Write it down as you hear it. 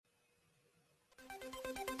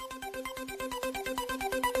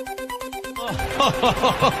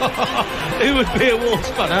Who would be a Wolves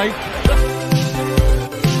fan, eh?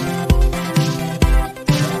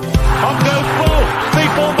 On goes ball.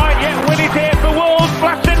 People might yet win it here for Wolves.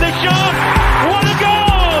 Blasting the shot. What a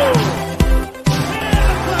goal!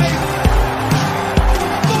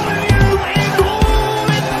 Following you in all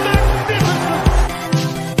its magnificence.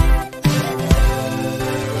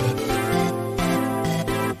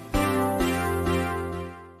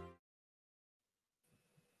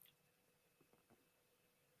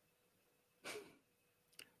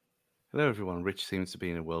 Hello, everyone. Rich seems to be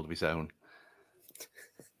in a world of his own.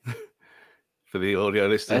 For the audio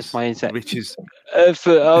listeners, That's my insight. Rich is... I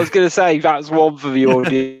was going to say, that's one for the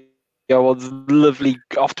audio. One's lovely,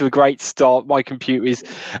 off to a great start. My computer is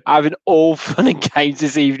having all fun and games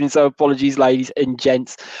this evening, so apologies, ladies and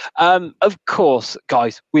gents. Of course,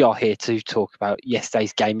 guys, we are here to talk about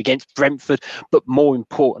yesterday's game against Brentford, but more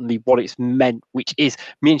importantly, what it's meant, which is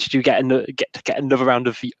me and Stu get to get another round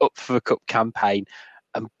of the Up for the Cup campaign.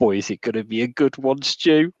 And boy, is it going to be a good one,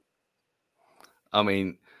 Stu. I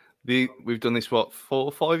mean, we've done this, 4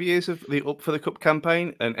 or 5 years of the Up for the Cup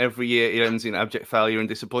campaign, and every year it ends in abject failure and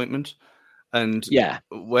disappointment. And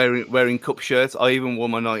wearing cup shirts. I even wore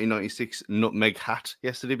my 1996 nutmeg hat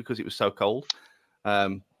yesterday because it was so cold.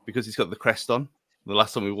 Because it's got the crest on. The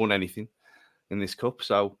last time we won anything in this cup.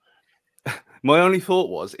 So my only thought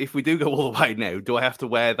was, if we do go all the way now, do I have to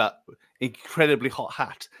wear that incredibly hot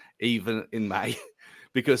hat even in May?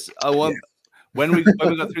 Because I want... When we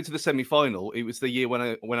got through to the semi-final, it was the year when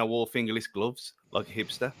I wore fingerless gloves like a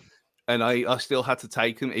hipster, and I still had to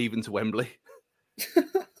take them even to Wembley.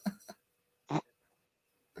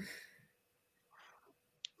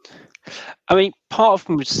 I mean, part of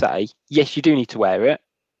them would say, yes, you do need to wear it.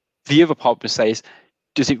 The other part would say is,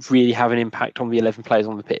 does it really have an impact on the 11 players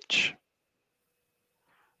on the pitch?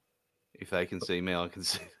 If they can see me, I can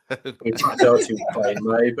see. It's dirty playing,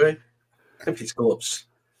 maybe. If it's gloves.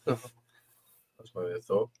 That's my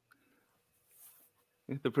thought.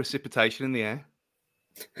 The precipitation in the air.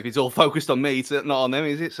 If it's all focused on me, it's not on them,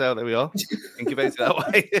 is it? So there we are. Think about it that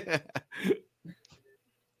way.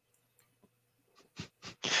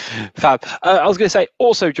 Fab. I was going to say,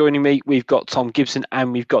 also joining me, we've got Tom Gibson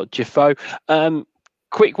and we've got Jafo.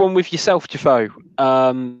 Quick one with yourself, Jafo.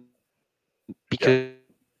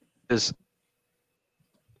 Because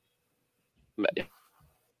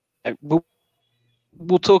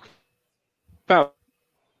we'll talk about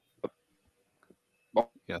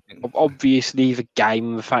obviously the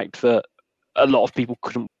game, the fact that a lot of people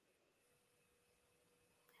couldn't.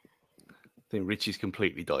 I think Richie's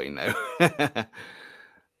completely dying now.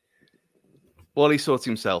 Well, he sorts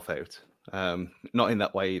himself out. Not in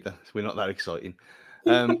that way either. We're not that exciting.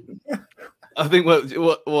 I think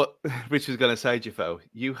what Rich was going to say, Jafo,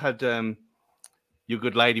 you had your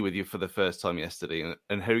good lady with you for the first time yesterday,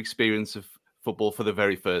 and her experience of football for the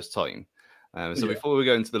very first time. Before we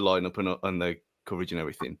go into the lineup and the coverage and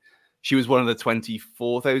everything, she was one of the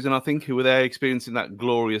 24,000, I think, who were there experiencing that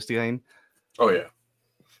glorious game. Oh yeah.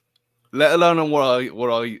 Let alone on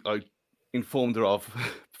what I informed her of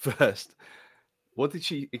first. What did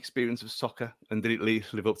she experience of soccer, and did it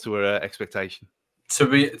live up to her expectation? To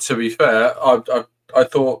be fair, I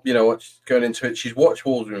thought, you know what, going into it, she's watched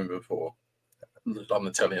Wolves before on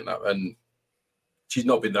the telly and that, and she's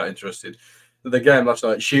not been that interested. The game last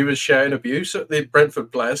night, she was shouting abuse at the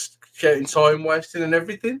Brentford players, shouting time wasting and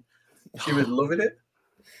everything. She was loving it.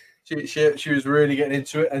 She was really getting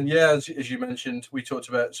into it. And yeah, as you mentioned, we talked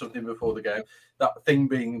about something before the game. That thing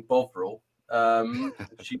being Bovril.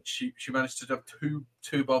 She managed to have two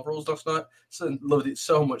Bovrils last night. So loved it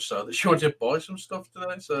so much so that she wanted to buy some stuff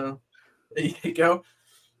today. So there you go.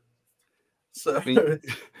 So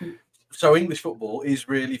English football is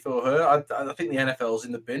really for her. I think the NFL's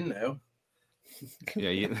in the bin now. Yeah,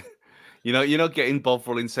 you're not getting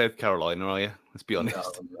Bovril in South Carolina, are you? Let's be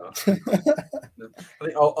honest. No. I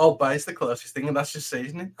think I'll base the closest thing, and that's just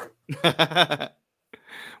seasoning.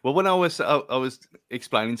 Well, when I was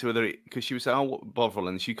explaining to her because she was saying, "Oh, Bovril,"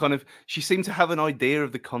 and she seemed to have an idea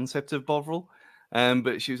of the concept of Bovril,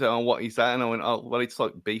 but she was like, "Oh, what is that?" And I went, "Oh, well, it's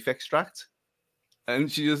like beef extract."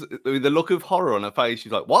 And she just, the look of horror on her face,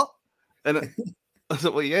 she's like, "What?" And I was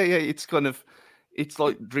like, "Well, yeah, it's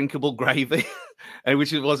like drinkable gravy," and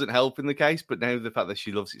which wasn't helping the case. But now the fact that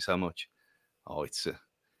she loves it so much, it's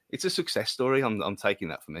a success story. I'm taking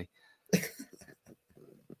that for me.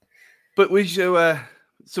 But with you,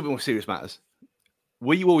 something more serious matters.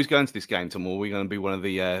 Were you always going to this game, Tom, or were you going to be one of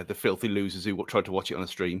the filthy losers who tried to watch it on a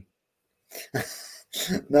stream?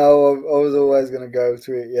 No, I was always going to go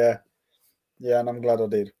to it. Yeah, and I'm glad I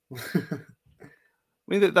did.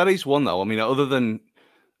 I mean, that is one, though. I mean, other than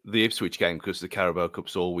the Ipswich game, because the Carabao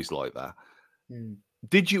Cup's always like that,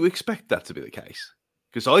 did you expect that to be the case?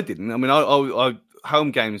 Because I didn't. I mean, I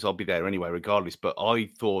home games, I'll be there anyway, regardless, but I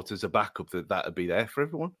thought as a backup that would be there for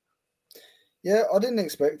everyone. Yeah, I didn't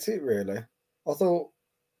expect it, really. I thought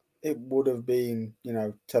it would have been,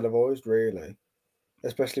 televised, really,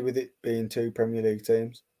 especially with it being 2 Premier League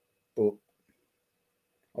teams, but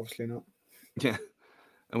obviously not. Yeah.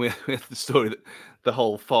 And we have the story that the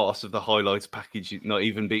whole farce of the highlights package not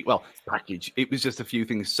even be package. It was just a few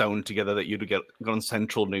things sewn together that you'd get on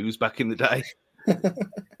Central News back in the day.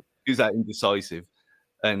 It was that indecisive.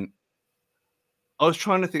 And I was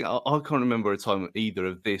trying to think, I can't remember a time either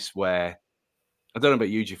of this where, I don't know about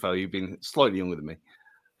you, Jafo, you've been slightly younger than me,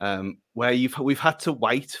 where we've had to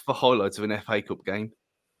wait for highlights of an FA Cup game.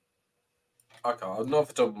 I can't, not off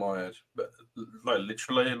the top of my head, but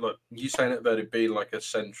literally, you saying it about it being like a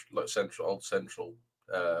old central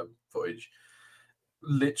footage.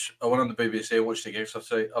 I went on the BBC and watched the game,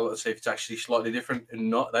 so I'll see if it's actually slightly different. And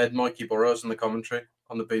not, they had Mikey Burrows in the commentary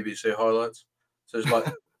on the BBC highlights, so it's like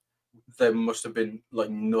there must have been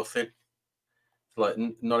nothing.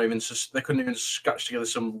 Not even they couldn't even scratch together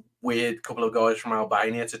some weird couple of guys from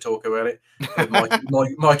Albania to talk about it.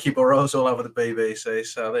 Mikey Burrows all over the BBC.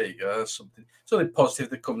 So there you go. That's something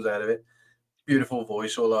positive that comes out of it. Beautiful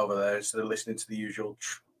voice all over there instead of listening to the usual,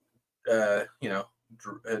 drip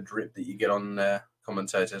that you get on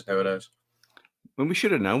commentators nowadays. When we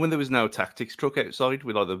should have known when there was no tactics truck outside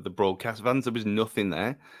with the broadcast vans, there was nothing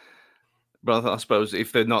there. But I suppose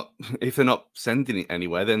if they're not sending it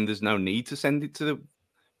anywhere, then there's no need to send it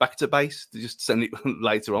back to base. To just send it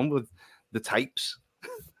later on with the tapes.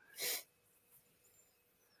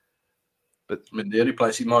 But I mean, the only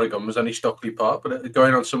place it might have gone was only Stockley Park. But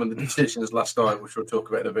going on some of the decisions last night, which we'll talk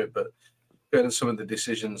about in a bit, but going on some of the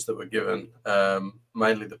decisions that were given,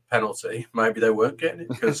 mainly the penalty, maybe they weren't getting it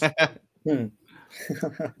because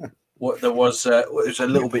what there was it was a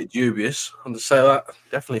little bit dubious. I'm to say that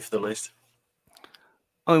definitely for the least.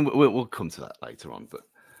 I mean, we'll come to that later on, but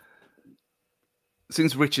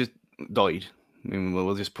since Richard died, I mean,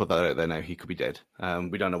 we'll just put that out there now. He could be dead.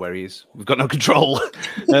 We don't know where he is. We've got no control.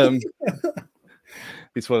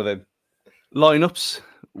 It's one of them lineups.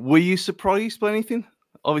 Were you surprised by anything?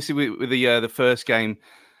 Obviously, with the first game,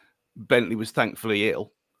 Bentley was thankfully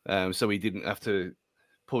ill, so he didn't have to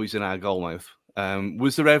poison our goalmouth.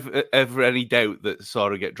 Was there ever any doubt that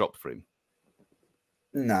Sarr would get dropped for him?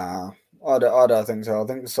 Nah. I don't think so. I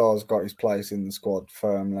think Sarr's got his place in the squad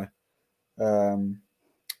firmly. I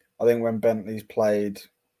think when Bentley's played,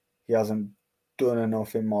 he hasn't done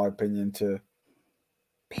enough, in my opinion, to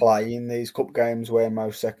play in these cup games where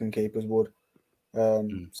most second keepers would. So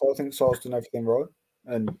I think Sarr's done everything right,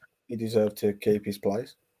 and he deserved to keep his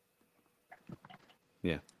place.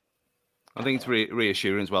 Yeah. I think it's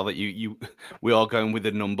reassuring as well that we are going with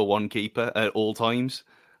the number one keeper at all times.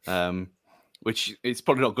 Which it's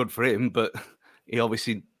probably not good for him, but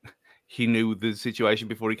he knew the situation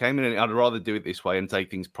before he came in, and I'd rather do it this way and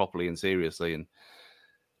take things properly and seriously, and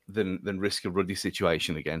than risk a ruddy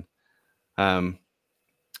situation again. But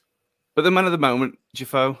the man of the moment,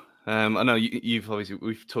 Jafo, I know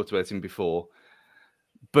we've talked about him before,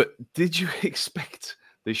 but did you expect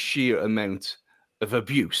the sheer amount of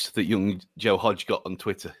abuse that young Joe Hodge got on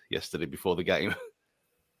Twitter yesterday before the game?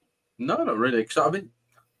 No, not really. Because I mean,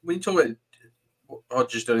 when you talk about what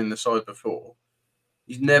Hodge has done in the side before,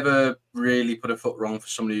 he's never really put a foot wrong for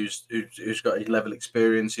somebody who's got his level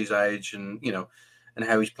experience, his age, and and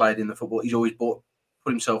how he's played in the football. He's always put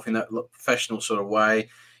himself in that professional sort of way.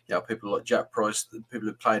 People like Jack Price, people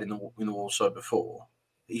who played in the Wolves side before.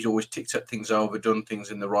 He's always ticked up things over, done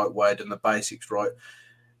things in the right way, done the basics right.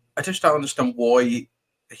 I just don't understand why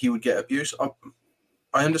he would get abuse.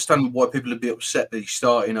 I understand why people would be upset that he's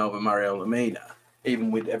starting over Mario Lemina,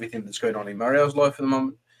 even with everything that's going on in Mario's life at the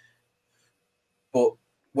moment. But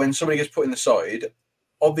when somebody gets put in the side,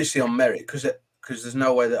 obviously on merit, because there's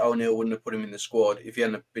no way that O'Neill wouldn't have put him in the squad if he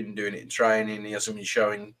hadn't been doing it in training, he hasn't been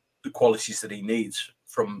showing the qualities that he needs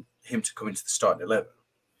from him to come into the starting 11.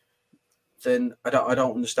 Then I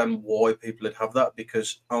don't understand why people would have that,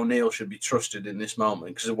 because O'Neill should be trusted in this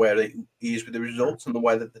moment because of where he is with the results and the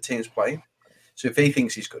way that the team's playing. So if he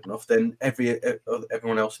thinks he's good enough, then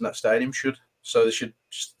everyone else in that stadium should. So they should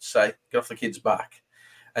just say, get off the kid's back.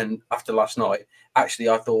 And after last night, actually,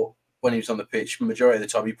 I thought when he was on the pitch, majority of the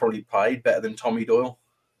time he probably played better than Tommy Doyle.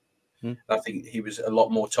 I think he was a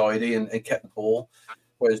lot more tidy and kept the ball,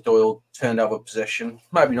 whereas Doyle turned over possession,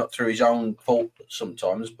 maybe not through his own fault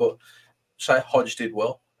sometimes, but say Hodge did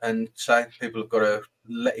well, and say people have got to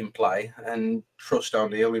let him play and trust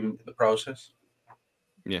O'Neill in the process.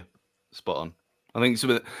 Yeah, spot on. I think some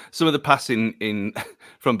of the passing in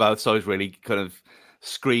from both sides really kind of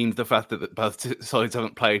screamed the fact that both sides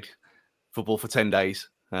haven't played football for 10 days.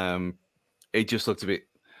 It just looked a bit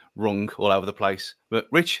wrong all over the place. But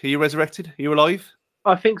Rich, are you resurrected? Are you alive?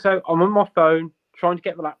 I think so. I'm on my phone, trying to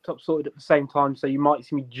get the laptop sorted at the same time, so you might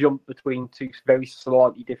see me jump between two very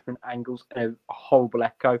slightly different angles and a horrible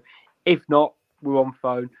echo. If not, we're on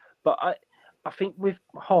phone. But I think with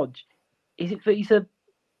Hodge, is it that he's a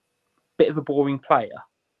bit of a boring player?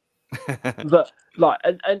 But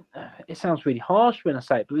and it sounds really harsh when I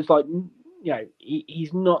say it, but it's like,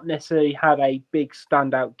 he's not necessarily had a big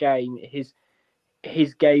standout game.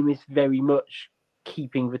 His game is very much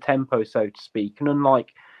keeping the tempo, so to speak. And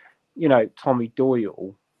unlike, Tommy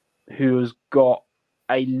Doyle, who has got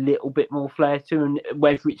a little bit more flair to him,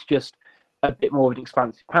 whether it's just a bit more of an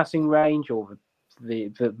expansive passing range or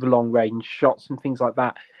the long range shots and things like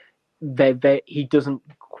that, he doesn't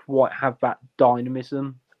quite have that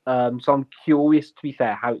dynamism. So I'm curious, to be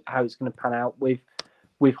fair, how it's going to pan out with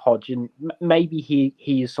Hodge. And maybe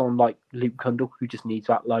he is someone like Luke Cundle, who just needs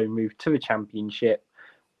that loan move to a championship,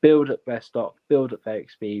 build up their stock, build up their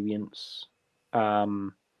experience,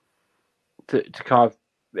 to kind of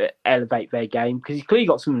elevate their game, because he's clearly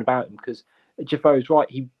got something about him. Because Jaffo's right,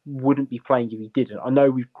 he wouldn't be playing if he didn't. I know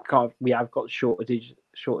we have got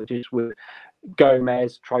shortages with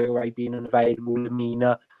Gomez, Traore being unavailable,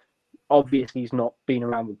 Lamina. Obviously, he's not been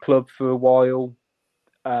around the club for a while,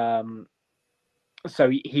 so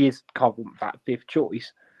he is kind of that fifth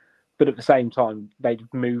choice. But at the same time, they've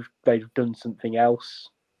done something else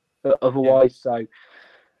otherwise. So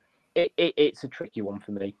it's a tricky one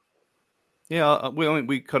for me. Yeah,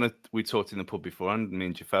 we talked in the pub before, and me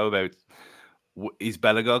and Jaffo, about is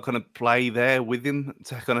Bellegarde kind of play there with him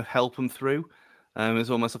to kind of help him through. It's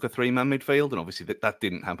almost like a three-man midfield, and obviously that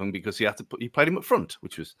didn't happen because he played him up front,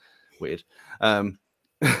 which was weird.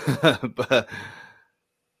 But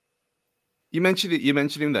you mentioned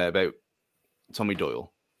him there about Tommy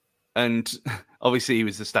Doyle, and obviously he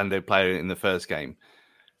was the standout player in the first game.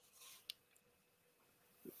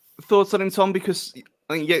 Thoughts on him, Tom? Because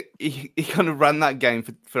I think he kind of ran that game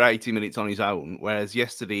for 80 minutes on his own, whereas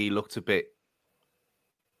yesterday he looked a bit,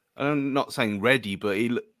 I'm not saying ready, but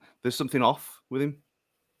there's something off with him.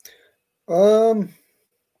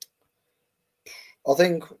 I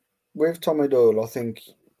think with Tommy Doyle, I think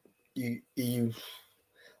I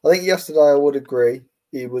think yesterday I would agree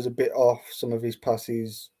he was a bit off. Some of his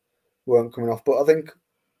passes weren't coming off, but I think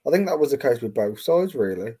that was the case with both sides,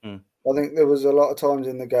 really. I think there was a lot of times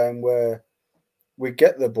in the game where we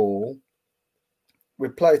get the ball, we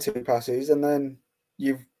play two passes, and then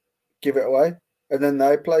you give it away, and then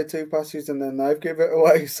they play two passes, and then they give it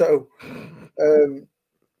away. So,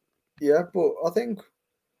 yeah, but I think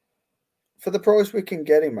for the price we can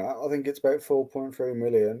get him at, I think it's about 4.3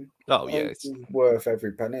 million. Oh yeah, it's worth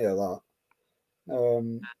every penny of that.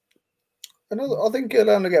 And I think it'll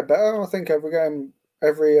only get better. I think every game,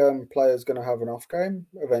 every player's going to have an off game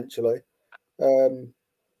eventually.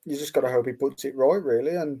 You just got to hope he puts it right,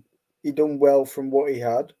 really. And he done well from what he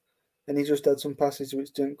had, and he just had some passes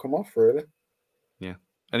which didn't come off, really. Yeah,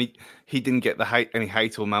 and he didn't get any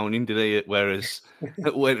hate or moaning, did he? Whereas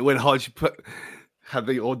when Hodge had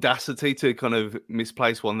the audacity to kind of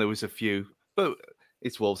misplace one, there was a few. But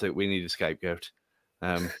it's Wolves that we need a scapegoat.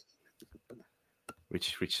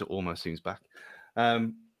 Which almost seems back. I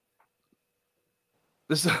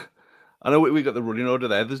know we got the running order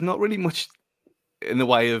there. There's not really much in the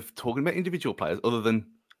way of talking about individual players other than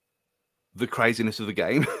the craziness of the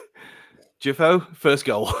game. Jiffo, first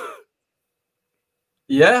goal.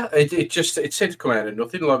 Yeah, it seemed to come out of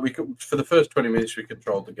nothing. Like, we could, for the first 20 minutes, we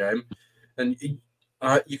controlled the game, and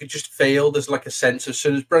you could just feel there's like a sense as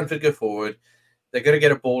soon as Brentford go forward, they're going to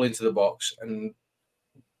get a ball into the box, and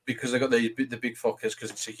because they got the big fuckers,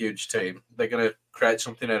 because it's a huge team, they're going to create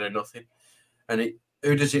something out of nothing. And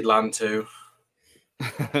who does it land to?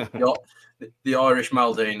 The Irish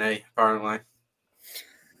Maldini, apparently.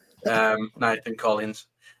 Nathan Collins.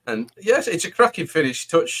 And yes, it's a cracking finish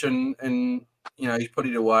touch, and he's put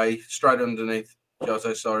it away straight underneath.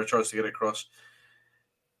 Jose Sara tries to get across.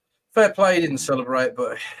 Fair play, he didn't celebrate,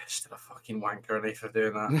 but still a fucking wanker, and for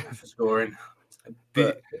doing that, for scoring.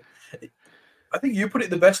 But I think you put it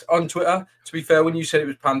the best on Twitter, to be fair, when you said it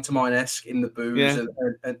was pantomime-esque in the boos,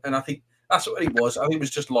 and I think that's what it was. I think it was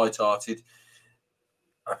just light-hearted.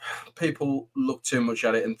 People look too much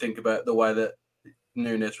at it and think about the way that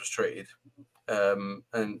Núñez was treated, and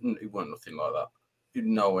it wasn't nothing like that.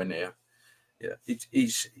 Nowhere near. Yeah,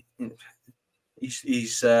 he's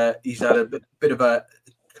had a bit of a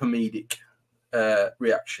comedic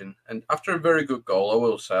reaction. And after a very good goal, I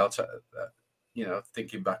will say,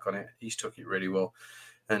 thinking back on it, he's took it really well.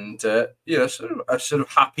 And, I'm sort of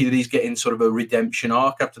happy that he's getting sort of a redemption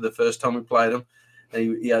arc after the first time we played him.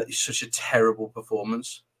 And he had such a terrible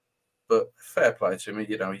performance. But fair play to him,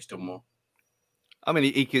 he's done more. I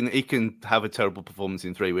mean, he can have a terrible performance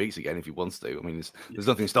in 3 weeks again if he wants to. I mean, there's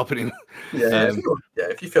nothing stopping him.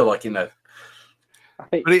 If you feel like But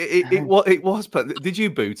it was. But did you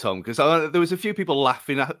boo Tom? Because there was a few people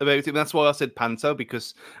laughing about it. And that's why I said Panto,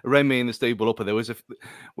 because around me and the stable upper, there was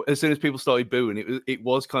as soon as people started booing, it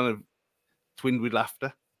was kind of twinned with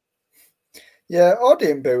laughter. Yeah, I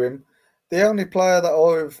didn't boo him. The only player that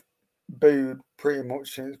I've booed pretty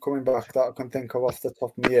much coming back that I can think of off the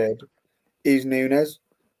top of my head is Nunes.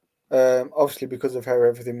 Obviously because of how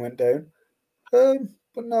everything went down.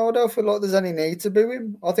 But no, I don't feel like there's any need to boo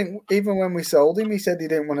him. I think even when we sold him, he said he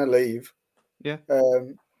didn't want to leave. Yeah.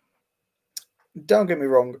 Don't get me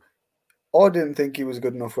wrong. I didn't think he was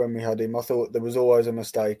good enough when we had him. I thought there was always a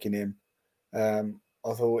mistake in him.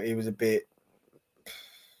 I thought he was a bit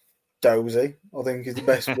dozy, I think is the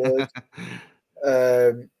best word.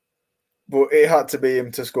 But it had to be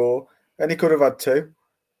him to score. And he could have had two.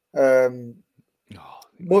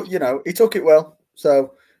 But, he took it well.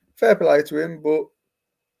 So, fair play to him, but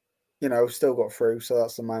still got through, so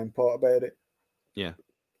that's the main part about it. Yeah,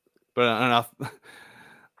 but I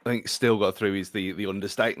think still got through is the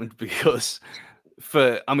understatement, because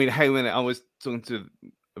how many I was talking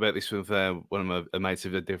about this with one of my mates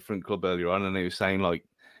of a different club earlier on, and he was saying, like,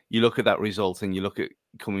 you look at that result and you look at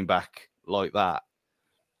coming back like that.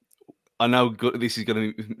 I know this is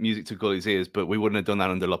going to be music to Gully's ears, but we wouldn't have done that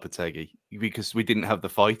under Lopetegui because we didn't have the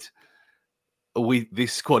fight.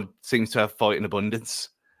 This squad seems to have fight in abundance.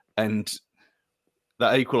 And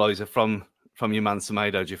that equaliser from your man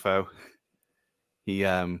Semedo Jafo,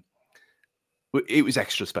 it was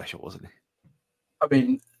extra special, wasn't it? I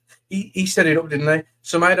mean, he set it up, didn't he?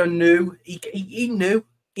 Semedo knew he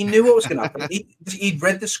knew what was going to happen. He'd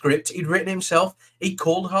read the script, he'd written himself. He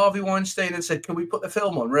called Harvey Weinstein and said, "Can we put the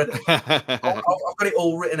film on? Ready? I've got it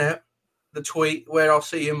all written out. The tweet where I'll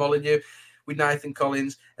see you, Molyneux, with Nathan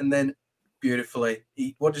Collins, and then beautifully,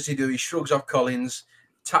 what does he do? He shrugs off Collins."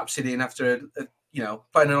 Taps it in after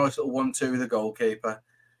playing a nice little 1-2 with the goalkeeper,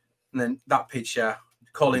 and then that picture,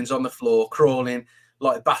 Collins on the floor crawling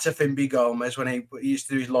like Batafimbi Gomez when he used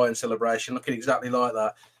to do his lion celebration, looking exactly like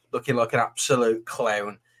that, looking like an absolute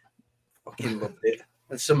clown. Fucking loved it,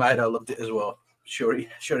 and Semedo loved it as well. Sure he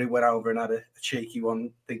went over and had a cheeky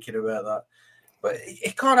one thinking about that, but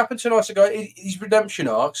it can't happen to a nicer guy. His redemption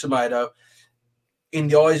arc, Semedo. In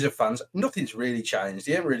the eyes of fans, nothing's really changed.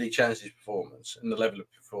 He hasn't really changed his performance and the level of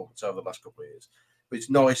performance over the last couple of years. But it's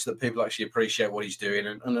nice that people actually appreciate what he's doing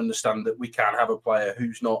and understand that we can have a player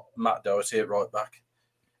who's not Matt Doherty at right back.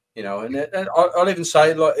 And I'll even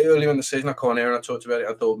say, like earlier in the season, I came here and I talked about it.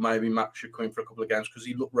 I thought maybe Matt should come in for a couple of games because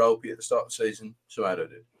he looked ropey at the start of the season. So I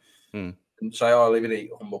did. And say, I'll even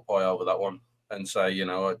eat humble pie over that one and say,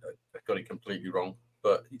 I got it completely wrong.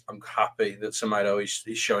 But I'm happy that Semedo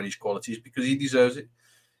is showing his qualities because he deserves it.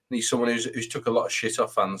 And he's someone who's took a lot of shit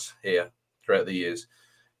off fans here throughout the years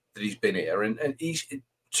that he's been here. And he's,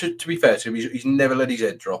 to be fair to him, he's never let his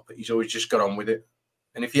head drop. He's always just got on with it.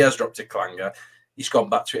 And if he has dropped a clanger, he's gone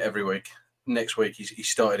back to it every week. Next week, he's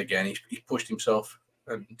started again. He's pushed himself.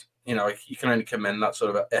 And, you can only commend that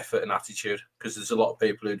sort of effort and attitude because there's a lot of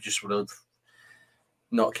people who just would have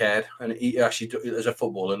not cared. And he actually, as a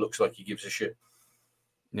footballer, looks like he gives a shit.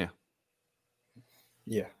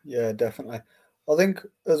 Yeah, definitely. I think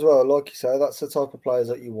as well, like you say, that's the type of players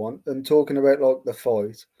that you want. And talking about like the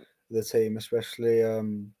fight, the team, especially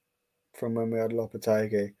from when we had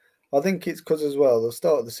Lopetegui, I think it's because as well, the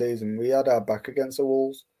start of the season, we had our back against the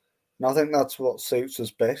walls. And I think that's what suits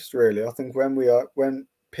us best, really. I think when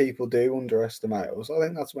people do underestimate us, I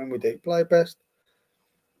think that's when we do play best.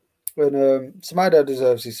 When Semedo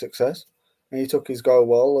deserves his success, and he took his goal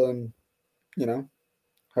well, and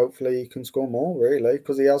hopefully he can score more, really,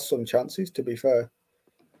 because he has some chances, to be fair.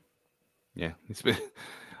 Yeah, it's been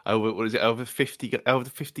over 50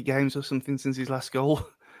 games or something since his last goal.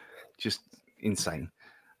 Just insane.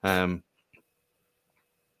 But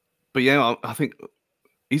yeah, I think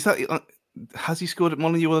has he scored at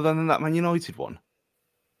Molyneux other than that Man United one?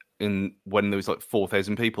 When there was like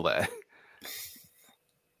 4,000 people there.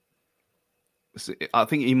 I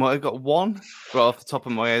think he might have got one, but off the top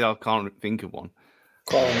of my head, I can't think of one.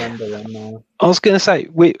 Can't remember one now. I was going to say,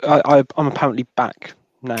 I'm apparently back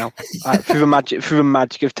now through the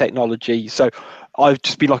magic of technology. So I've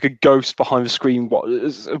just been like a ghost behind the screen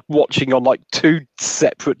watching on like 2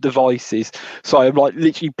 separate devices. So I'm like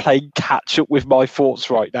literally playing catch up with my thoughts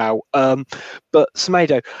right now. But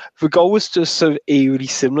Semedo, the goal was just so eerily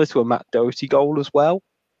similar to a Matt Doherty goal as well,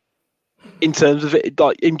 in terms of it,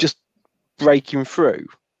 like him just breaking through.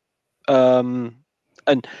 And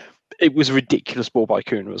it was a ridiculous ball by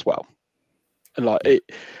Kuna as well. And like it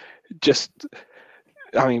just,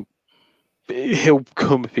 I mean, he'll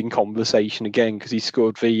come up in conversation again because he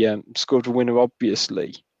scored the winner,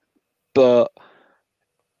 obviously. But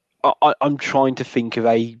I'm trying to think of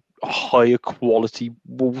a higher quality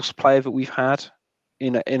Wolves player that we've had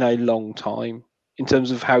in a long time, in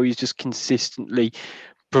terms of how he's just consistently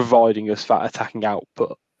providing us that attacking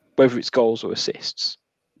output, whether it's goals or assists.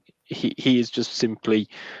 He is just simply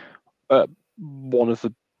one of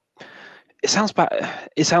the. It sounds bad.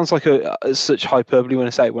 It sounds like such hyperbole when I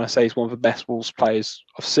say he's one of the best Wolves players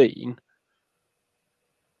I've seen.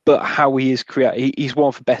 But how he is he's one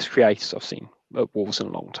of the best creators I've seen at Wolves in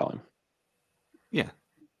a long time. Yeah,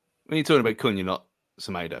 when you're talking about Cunha, not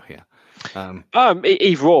Semedo here.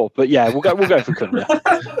 Either or, but yeah, we'll go for Cunha.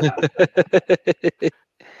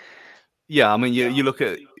 Yeah, I mean, you look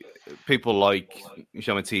at people like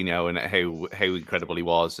Martino and how incredible he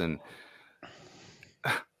was, and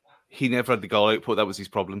he never had the goal output. That was his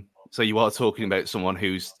problem. So you are talking about someone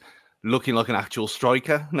who's looking like an actual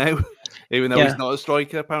striker now, even though he's not a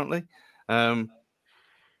striker apparently.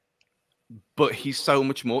 But he's so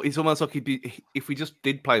much more. It's almost like if we just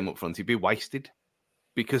did play him up front, he'd be wasted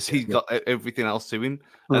because he's got everything else to him.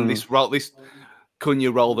 And this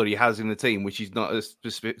Cunha role that he has in the team, which is not a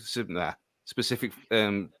specific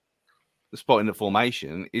spot in the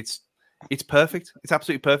formation, it's perfect. It's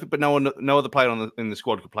absolutely perfect. But no other player in the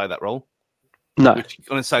squad could play that role. No, which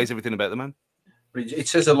kind of says everything about the man. It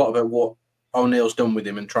says a lot about what O'Neill's done with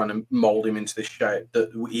him and trying to mould him into this shape,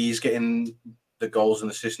 that he's getting the goals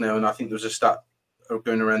and assists now. And I think there was a stat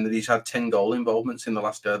going around that he's had 10 goal involvements in the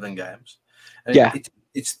last 11 games. And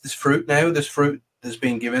it's this fruit now. There's fruit that's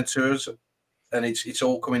been given to us, and it's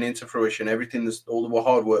all coming into fruition. Everything, all the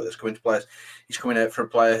hard work that's coming to place, he's coming out for a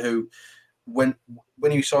player who, when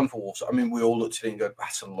he signed for Wolves, I mean, we all looked at it and go,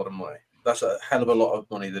 that's a lot of money. That's a hell of a lot of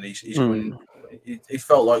money that he's coming. It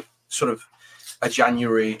felt like sort of a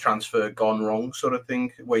January transfer gone wrong sort of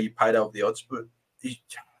thing, where you paid out the odds. But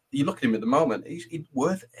you look at him at the moment, he's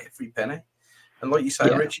worth every penny. And like you say,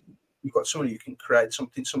 Rich, you've got somebody who can create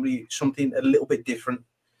something a little bit different.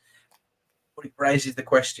 But it raises the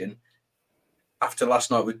question, after last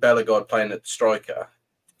night with Bellegarde playing at striker,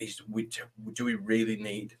 do we really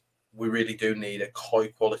need? We really do need a high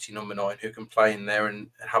quality number 9 who can play in there and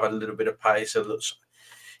have a little bit of pace. So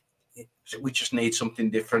we just need something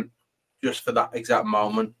different just for that exact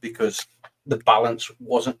moment, because the balance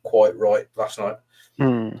wasn't quite right last night.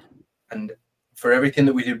 And for everything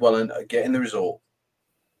that we did well and getting the result,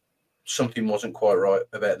 something wasn't quite right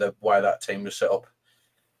about the way that team was set up.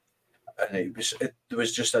 And there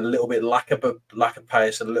was just a little bit lack of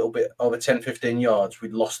pace, a little bit over 10-15 yards.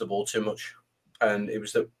 We'd lost the ball too much. And it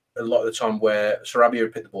was a lot of the time where Sarabia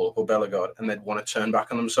would pick the ball up or Bellegarde and they'd want to turn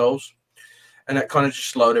back on themselves. And that kind of just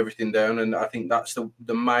slowed everything down. And I think that's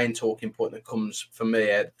the main talking point that comes for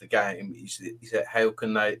me out of the game is that how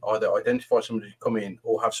can they either identify somebody to come in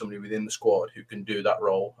or have somebody within the squad who can do that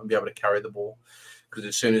role and be able to carry the ball. Because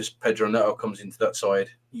as soon as Pedro Neto comes into that side,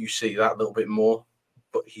 you see that little bit more.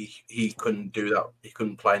 But he couldn't do that. He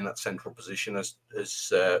couldn't play in that central position as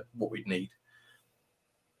what we'd need.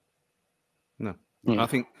 No. I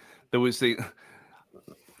think there was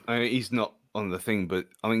he's not on the thing, but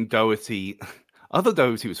I think Doherty. I thought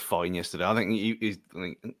Doherty was fine yesterday. I think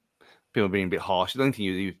people are being a bit harsh. I don't think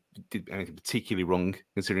he did anything particularly wrong,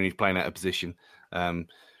 considering he's playing out of position.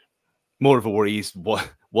 More of a worry is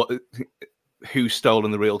who's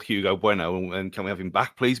stolen the real Hugo Bueno, and can we have him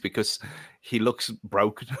back, please? Because he looks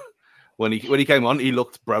broken. When he came on, he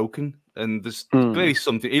looked broken, and there's clearly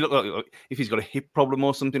something. He looked like if he's got a hip problem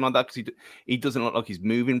or something like that, because he doesn't look like he's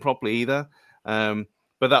moving properly either.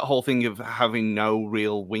 But that whole thing of having no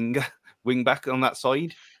real wing back on that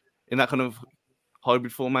side, in that kind of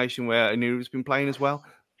hybrid formation where Anuru's been playing as well,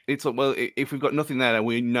 it's like, well, if we've got nothing there, and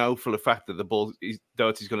we know for a fact that the ball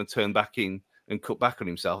Doherty's going to turn back in and cut back on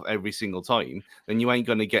himself every single time, then you ain't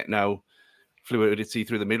going to get no fluidity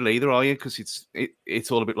through the middle either, are you? Because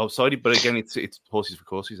it's all a bit lopsided. But again, it's horses for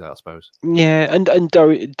courses, I suppose. Yeah, and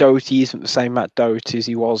Doherty isn't the same Matt Doherty as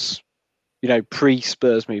he was,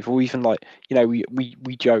 pre-Spurs move, or even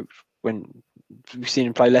we joked when we've seen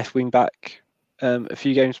him play left wing back a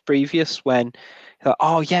few games previous, when but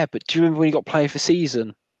do you remember when he got player for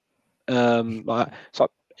season?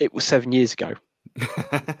 It was 7 years ago.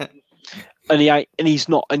 and he's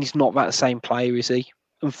not that same player, is he?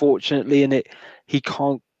 Unfortunately, and he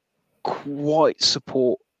can't quite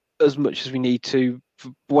support as much as we need to.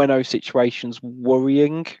 Bueno situation's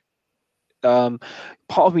worrying. Part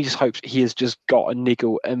of me just hopes he has just got a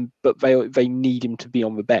niggle, but they need him to be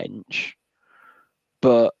on the bench.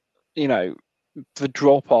 But the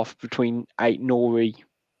drop off between Aït-Nouri,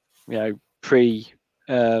 pre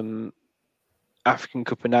African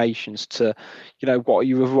Cup of Nations to, what are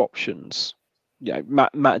your other options?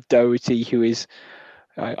 Matt Doherty, who is,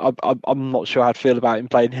 I'm not sure how I'd feel about him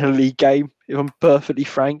playing in a league game, if I'm perfectly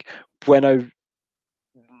frank. Bueno,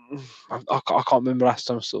 I can't remember last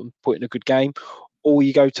time I saw him put in a good game. Or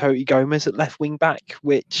you go Toti Gomez at left wing back,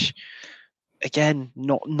 which again,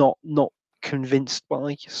 not convinced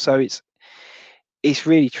by. So it's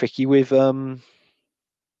really tricky with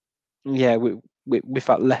with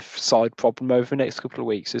that left side problem over the next couple of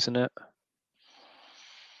weeks, isn't it?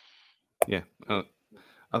 Yeah,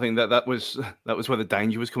 I think that was where the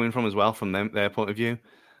danger was coming from as well, from their point of view.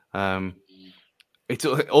 It's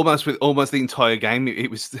almost the entire game. It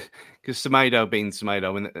was because Semedo being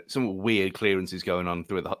Semedo, and some weird clearances going on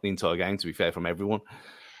through the entire game. To be fair, from everyone,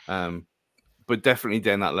 but definitely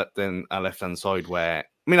down our left hand side, where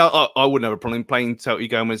I wouldn't have a problem playing Toti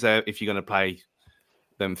Gomez there if you're going to play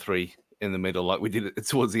them three in the middle like we did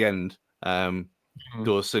towards the end.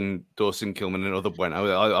 Dawson, Kilman, and other Bueno.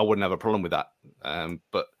 I wouldn't have a problem with that.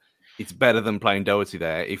 But it's better than playing Doherty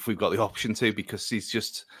there if we've got the option to, because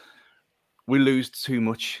we lose too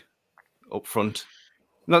much up front.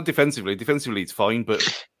 Not defensively. Defensively, it's fine,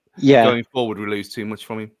 but going forward, we lose too much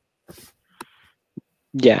from him.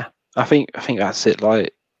 Yeah, I think that's it.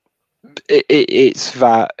 Like it's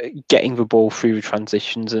that getting the ball through the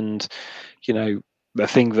transitions, and the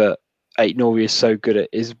thing that Aït-Nouri is so good at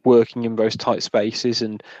is working in those tight spaces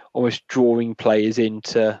and almost drawing players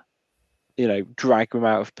into, drag them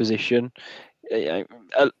out of position. A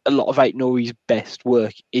lot of Aït-Nouri's best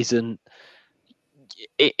work isn't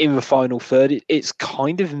in the final third. It's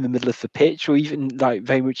kind of in the middle of the pitch, or even like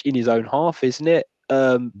very much in his own half, isn't it?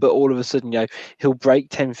 But all of a sudden, he'll break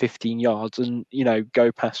 10, 15 yards and,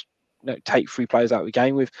 go past, take 3 players out of the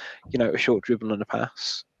game with, a short dribble and a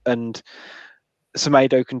pass. And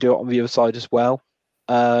Semedo can do it on the other side as well,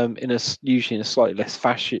 usually in a slightly less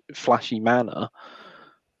flashy manner.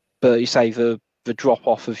 But you say the drop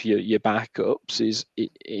off of your backups is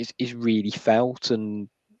really felt, and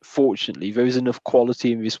fortunately there is enough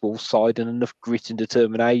quality in this Wolves side and enough grit and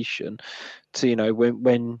determination to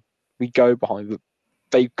when we go behind,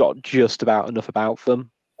 they've got just about enough about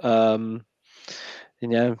them.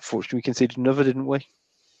 Unfortunately we conceded another, didn't we?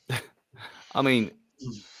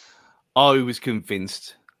 I was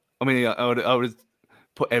convinced. I would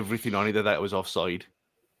put everything on it that it was offside,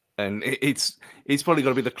 and it's probably got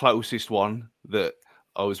to be the closest one that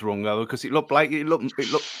I was wrong over, because it looked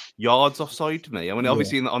yards offside to me.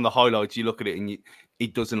 Obviously on the highlights you look at it and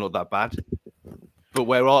it doesn't look that bad, but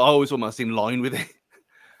where I was almost in line with it,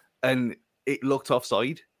 and it looked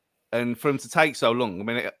offside, and for him to take so long,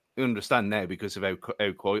 I understand now because of how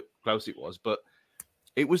close it was, but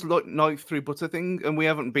it was like knife through butter thing, and we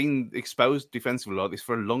haven't been exposed defensively like this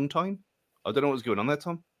for a long time. I don't know what's going on there,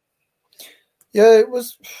 Tom. Yeah, it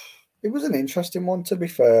was an interesting one, to be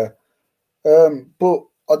fair. But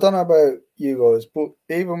I don't know about you guys, but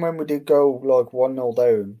even when we did go like 1-0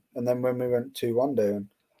 down, and then when we went 2-1 down,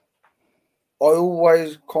 I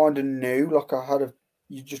always kind of knew,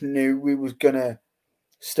 you just knew we was gonna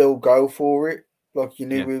still go for it. Like you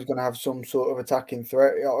knew we was gonna have some sort of attacking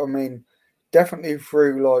threat. Definitely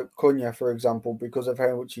through like Cunha, for example, because of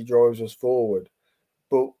how much he drives us forward.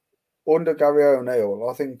 But under Gary O'Neill,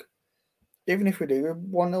 I think even if we do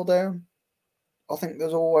 1-0 down, I think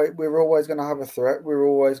we're always going to have a threat. We're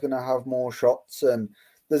always going to have more shots, and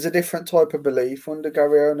there's a different type of belief under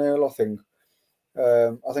Gary O'Neill. I think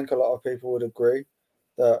a lot of people would agree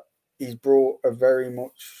that he's brought a very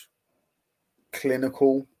much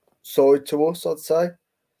clinical side to us, I'd say.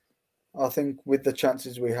 I think with the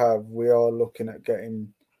chances we have, we are looking at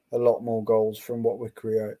getting a lot more goals from what we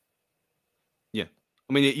create. Yeah.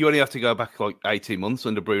 You only have to go back like 18 months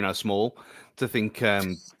under Bruno Small to think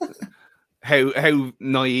how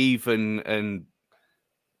naive and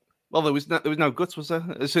well, there was no guts, was there?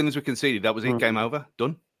 As soon as we conceded, that was it, game over,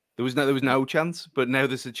 done. There was no chance, but now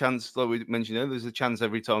there's a chance, like we mentioned earlier, there's a chance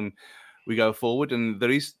every time we go forward, and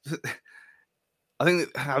there is. I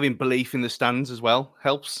think that having belief in the stands as well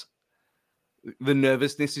helps. The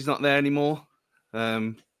nervousness is not there anymore.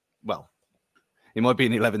 Well, it might be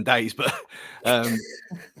in 11 days, but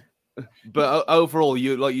But overall,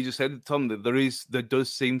 like you just said, Tom, that there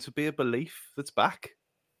does seem to be a belief that's back,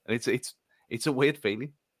 and it's a weird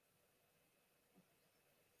feeling.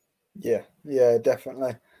 Yeah,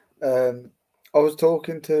 definitely. I was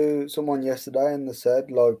talking to someone yesterday, and they said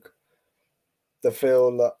like they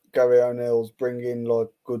feel that Gary O'Neill's bringing like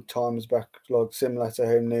good times back, like similar to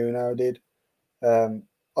how Nuno did.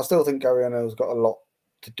 I still think Gary O'Neill's got a lot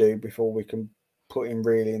to do before we can put him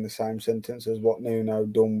really in the same sentence as what Nuno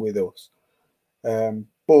done with us.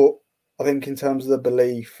 But I think in terms of the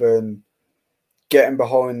belief and getting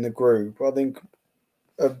behind the group, I think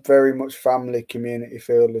a very much family community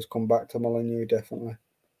feel has come back to Molineux, definitely.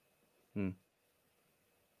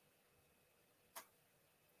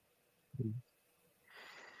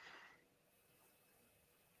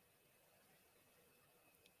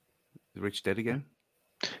 Is Rich dead again?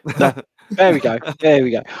 No, there we go.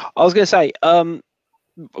 I was going to say,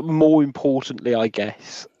 more importantly, I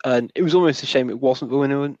guess, and it was almost a shame it wasn't the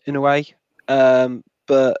winner in a way,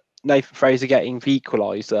 but Nathan Fraser getting the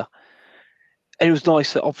equaliser, and it was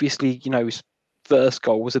nice that obviously his first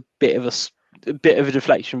goal was a bit of a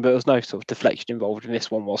deflection, but there was no sort of deflection involved in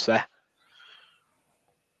this one, was there?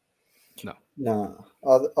 No.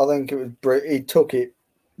 I think it was. He took it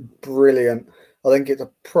brilliant. I think it's a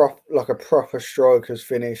proper striker's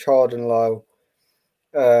finish, hard and low.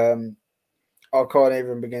 I can't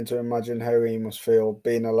even begin to imagine how he must feel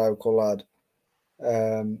being a local lad.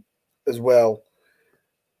 As well,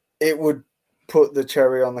 it would put the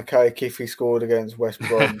cherry on the cake if he scored against West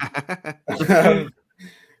Brom.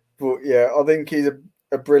 But yeah, I think he's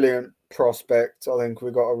a brilliant prospect. I think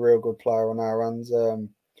we've got a real good player on our hands.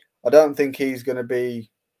 I don't think he's going to be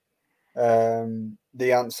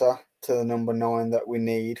the answer to the number 9 that we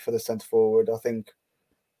need for the centre forward. I think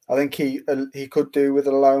he could do with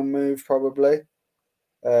a loan move probably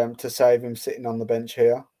to save him sitting on the bench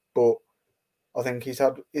here. But I think he's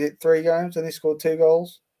had 3 games and he scored 2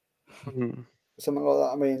 goals, something like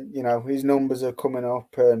that. I mean, his numbers are coming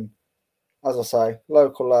up, and as I say,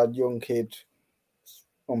 local lad, young kid,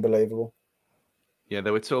 unbelievable. Yeah,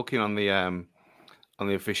 they were talking on the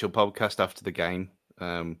official podcast after the game,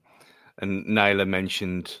 and Naylor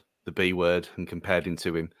mentioned the B word and compared him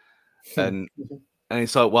to him, and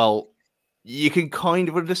it's like, well, you can kind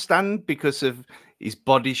of understand because of his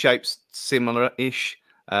body shape's similar-ish.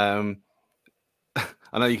 I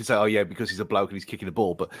know you can say, oh yeah, because he's a bloke and he's kicking the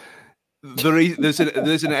ball, but there's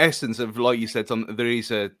an essence of, like you said, Tom, there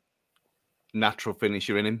is a natural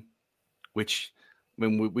finisher in him, which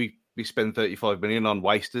we spend 35 million on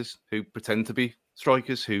wasters who pretend to be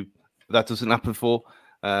strikers who that doesn't happen for.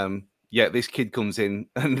 Yeah, this kid comes in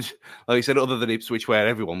and, like you said, other than Ipswich, where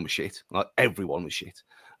everyone was shit.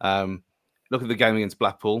 Look at the game against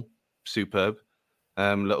Blackpool, superb,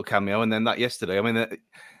 little cameo, and then that yesterday. I mean,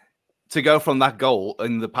 to go from that goal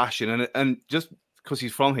and the passion, and just because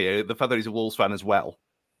he's from here, the fact that he's a Wolves fan as well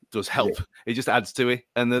does help. Yeah. It just adds to it,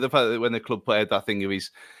 and the fact that when the club played that thing of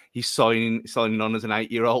he's signing on as an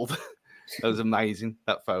 8-year-old, that was amazing,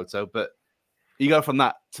 that photo. But you go from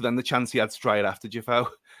that to then the chance he had straight after Jeffo,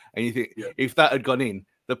 and you think if that had gone in,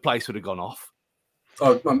 the place would have gone off.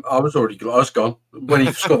 I was gone when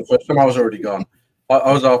he scored the first time. I was already gone.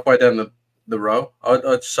 I was halfway down the row. I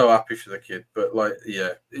was so happy for the kid, but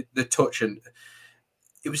the touch, and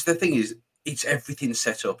it was, the thing is, it's everything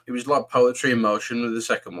set up. It was like poetry in motion with the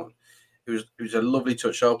second one. It was a lovely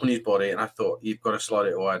touch, open his body, and I thought, you've got to slide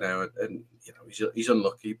it away now. And he's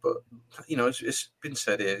unlucky, but it's been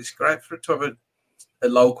said here. It's great to have a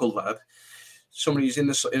local lad, somebody who's in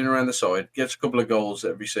and around the side, gets a couple of goals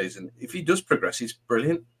every season. If he does progress, it's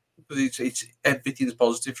brilliant, because it's everything's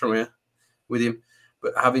positive from here with him.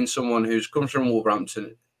 But having someone who's comes from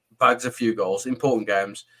Wolverhampton, bags a few goals, important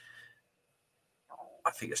games, I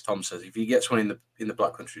think, as Tom says, if he gets one in the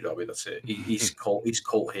Black Country Derby, that's it. He's cult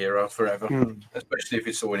hero forever, especially if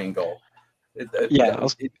it's a winning goal.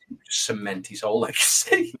 It cement his whole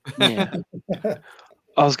legacy. Yeah.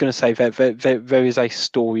 I was going to say there is a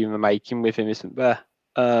story in the making with him, isn't there?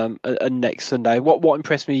 And next Sunday, what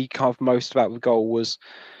impressed me kind of most about the goal was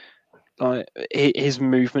his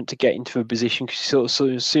movement to get into a position, because so as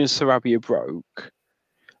soon as Sarabia broke,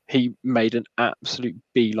 he made an absolute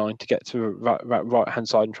beeline to get to the right hand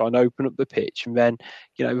side and try and open up the pitch. And then,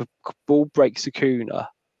 the ball breaks Acuna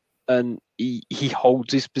and he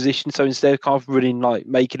holds his position. So instead of kind of running,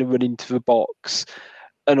 making a run into the box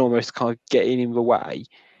and almost kind of getting in the way,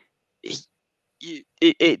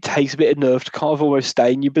 it takes a bit of nerve to kind of almost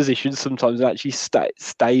stay in your position sometimes and actually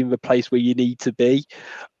stay in the place where you need to be.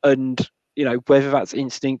 And, whether that's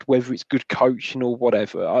instinct, whether it's good coaching or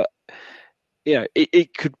whatever,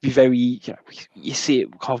 it could be very, you see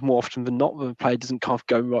it kind of more often than not when a player doesn't kind of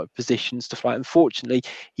go in the right position, stuff like that. Unfortunately,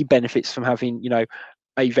 he benefits from having,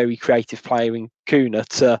 a very creative player in Kuna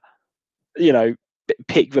to,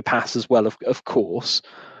 pick the pass as well, of course.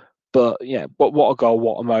 But what a goal,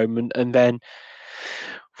 what a moment. And then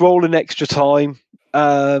rolling extra time,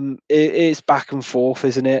 it's back and forth,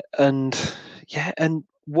 isn't it? And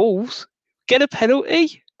Wolves get a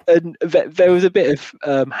penalty. And there was a bit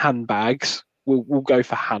of handbags. We'll go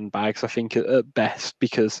for handbags, I think, at best,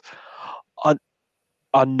 because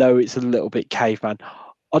I know it's a little bit caveman.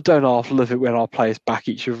 I don't half love it when our players back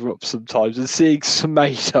each other up sometimes, and seeing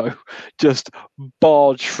Tomato just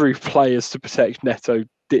barge through players to protect Neto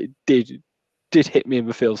did hit me in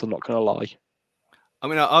the feels. I'm not going to lie. I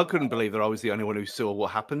mean, I couldn't believe that I was the only one who saw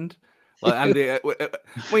what happened. Like, Andy, I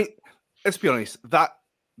mean, let's be honest.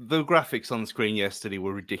 The graphics on the screen yesterday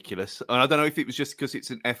were ridiculous, and I don't know if it was just because it's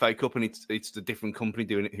an FA Cup and it's a different company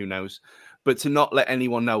doing it. Who knows? But to not let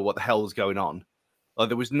anyone know what the hell was going on,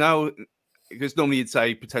 there was no. Because normally you'd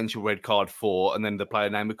say potential red card for, and then the player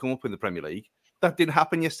name would come up in the Premier League. That didn't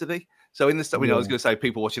happen yesterday. So in the I was going to say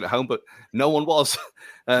people watching at home, but no one was.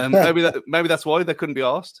 Maybe that's why they couldn't be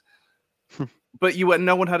asked. But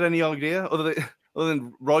no one had any idea other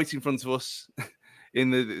than right in front of us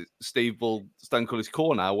in the Steve Bull Stancullis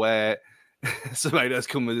corner, where Tomato's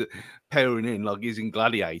come powering in like he's in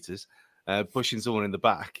Gladiators, pushing someone in the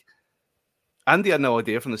back. Andy had no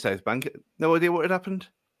idea from the South Bank, no idea what had happened.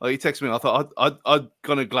 He texted me. I thought I'd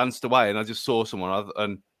kind of glanced away, and I just saw someone.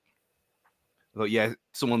 And I thought,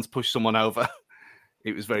 someone's pushed someone over.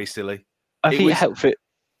 It was very silly. I think it helped.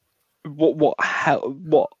 What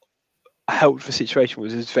helped the situation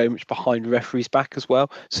was very much behind the referee's back as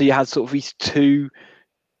well. So you had sort of these two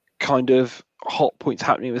kind of hot points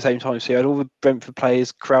happening at the same time. So you had all the Brentford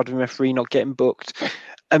players crowding the referee, not getting booked,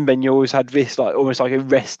 and then you always had this like almost like a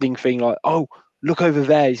wrestling thing, like, oh, look over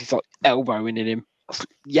there, he's like elbowing in him.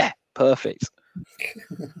 Yeah, perfect.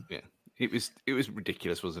 Yeah, it was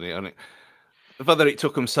ridiculous, wasn't it? And the fact that it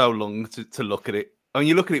took them so long to look at it. I mean,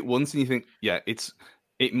 you look at it once and you think,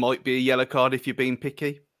 it might be a yellow card if you're being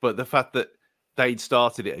picky, but the fact that they'd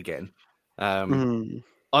started it again on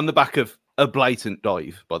the back of a blatant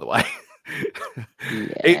dive, by the way.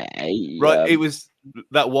 It was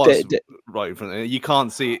right in front of you. You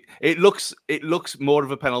can't see it. It looks more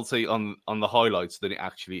of a penalty on the highlights than it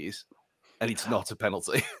actually is. And it's not a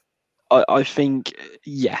penalty. I think,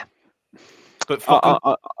 yeah. But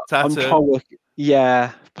I'm trying to work.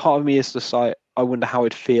 Yeah, part of me is just like, I wonder how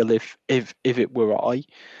I'd feel if it were I.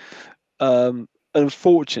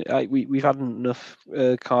 Unfortunately, we've had enough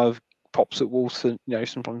kind of pops at Wolves,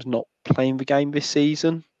 sometimes not playing the game this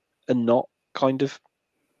season and not kind of,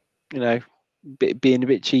 being a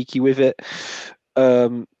bit cheeky with it.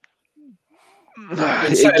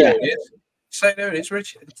 Say no, it's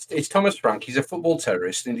Rich. It's Thomas Frank. He's a football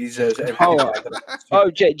terrorist, and he deserves everything.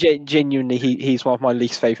 Genuinely, he's one of my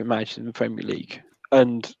least favourite managers in the Premier League,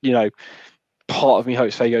 and part of me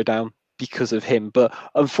hopes they go down because of him. But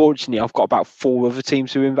unfortunately, I've got about 4 other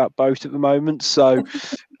teams who are in that boat at the moment, so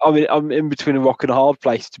I'm in between a rock and a hard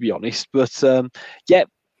place, to be honest. But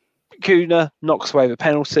Kuna knocks away the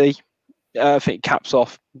penalty. I think it caps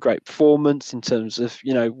off great performance in terms of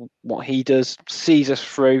what he does, sees us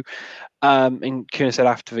through. And Kuna said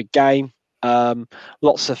after the game,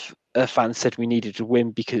 lots of fans said we needed to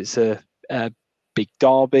win because it's a big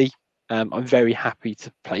derby. I'm very happy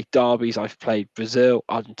to play derbies. I've played Brazil,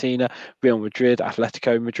 Argentina, Real Madrid,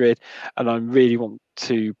 Atletico Madrid, and I really want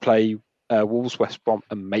to play Wolves, West Brom,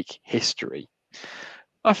 and make history.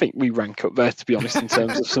 I think we rank up there, to be honest, in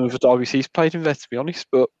terms of some of the derbies he's played in there, to be honest.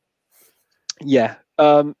 But yeah,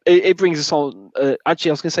 it brings us on.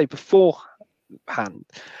 Actually, I was going to say beforehand,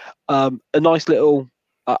 a nice little,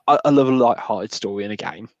 I love a light-hearted story in a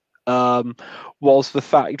game. Was the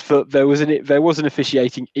fact that there was an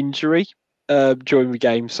officiating injury during the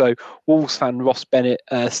game. So Wolves fan Ross Bennett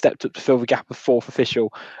stepped up to fill the gap of 4th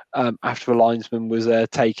official after the linesman was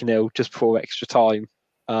taken ill just before extra time.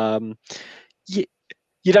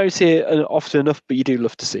 You don't see it often enough, but you do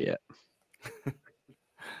love to see it.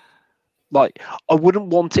 Like, I wouldn't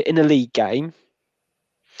want it in a league game,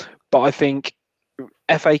 but I think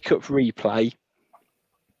FA Cup replay,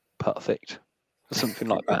 perfect. Something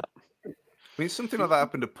like that. I mean, something like that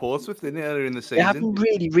happened at Portsmouth, didn't it, earlier in the season? It happened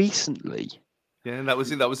really recently. Yeah, and that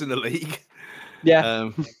was in the league.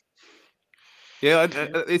 Yeah.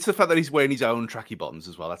 It's the fact that he's wearing his own tracky bottoms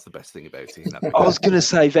as well. That's the best thing about it. I was going to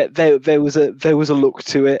say that there was a look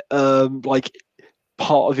to it. Like,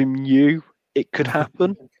 part of him knew it could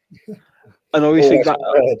happen. And I always think that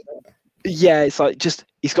Yeah, it's like just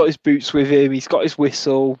he's got his boots with him, he's got his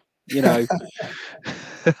whistle, you know.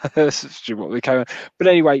 But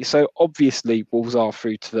anyway, so obviously Wolves are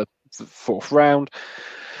through to the fourth round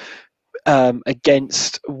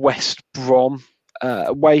against West Brom.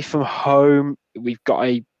 Away from home, we've got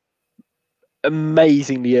a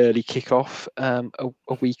amazingly early kickoff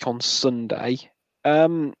a week on Sunday.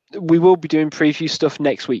 We will be doing preview stuff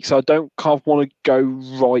next week, so I don't kind of want to go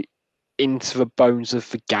right into the bones of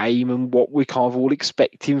the game and what we're kind of all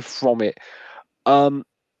expecting from it.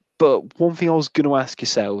 But one thing I was going to ask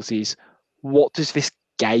yourselves is, what does this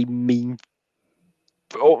game mean?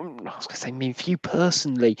 Or, I was going to say mean for you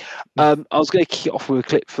personally. I was going to kick it off with a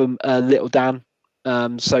clip from Little Dan.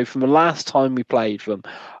 So from the last time we played them,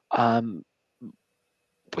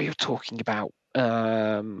 we were talking about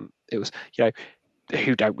it was, you know,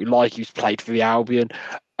 who don't we like, who's played for the Albion,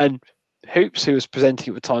 and Hoops, who was presenting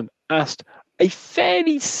at the time, asked a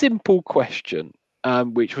fairly simple question,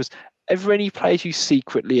 which was, are there any players you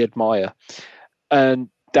secretly admire? And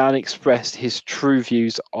Dan expressed his true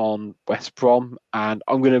views on West Brom, and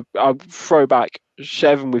I'll throw back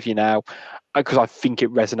Chevron with you now because I think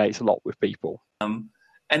it resonates a lot with people. And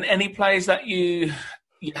any players that you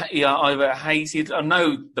either hated, I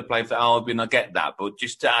know the play for Albion, I get that, but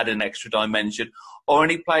just to add an extra dimension, or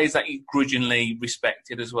any players that you grudgingly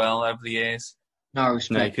respected as well over the years? No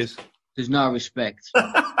respect. Nakers. There's no respect.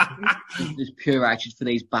 There's pure hatred for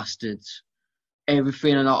these bastards.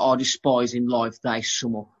 Everything I despise in life, they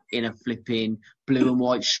sum up in a flipping blue and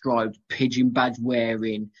white striped pigeon badge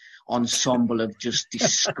wearing ensemble of just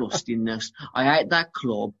disgustingness. I hate that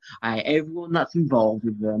club. I hate everyone that's involved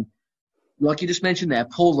with them. Like you just mentioned there,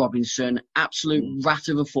 Paul Robinson, absolute rat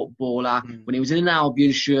of a footballer. When he was in an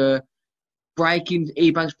Albion shirt, breaking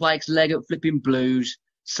Ebanks Blake's leg at flipping Blues.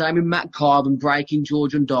 Same with Matt Carbon, breaking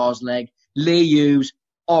George Undar's leg. Lee Hughes,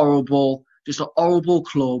 horrible. Just an horrible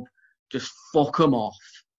club. Just fuck them off.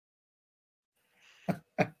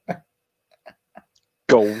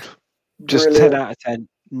 Gold. Just Brilliant. 10 out of 10.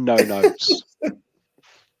 No notes.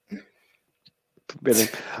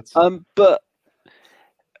 Brilliant. But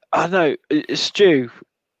I know, Stu,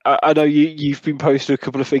 I know you've been posting a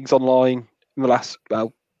couple of things online in the last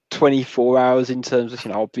 24 hours in terms of,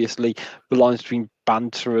 obviously the lines between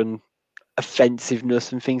banter and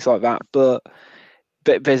offensive-ness and things like that, but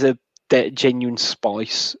there's a genuine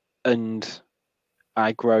spice and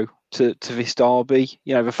aggro to this derby.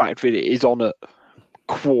 The fact that it is on at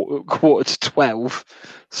quarter to 12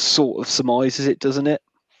 sort of surmises it, doesn't it?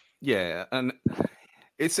 Yeah, and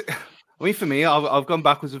for me, I've gone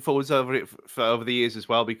backwards and forwards over it for over the years as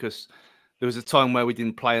well, because there was a time where we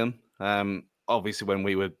didn't play them. Obviously, when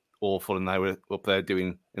we were awful and they were up there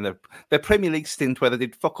doing in their Premier League stint where they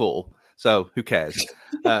did fuck all. So who cares?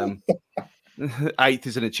 8th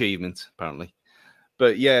is an achievement, apparently.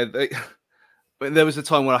 But yeah, there was a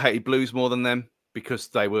time where I hated Blues more than them because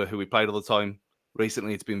they were who we played all the time.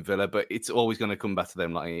 Recently, it's been Villa, but it's always going to come back to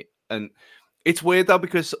them. And it's weird though,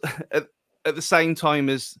 because at the same time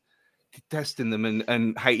as detesting them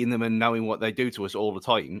and hating them and knowing what they do to us all the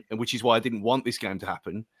time, and which is why I didn't want this game to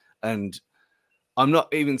happen. And I'm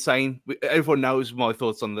not even saying, everyone knows my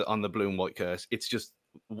thoughts on the blue and white curse. It's just,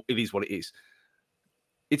 it is what it is.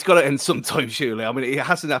 It's got to end sometime, surely. I mean, it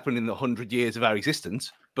hasn't happened in the 100 years of our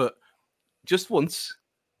existence, but just once,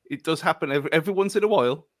 it does happen every once in a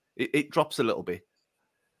while. It drops a little bit.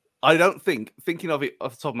 I don't thinking of it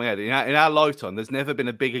off the top of my head, in our lifetime, there's never been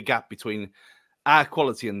a bigger gap between our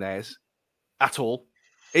quality and theirs at all.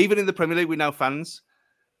 Even in the Premier League, we know fans,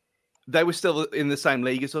 they were still in the same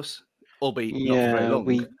league as us, albeit not for very long.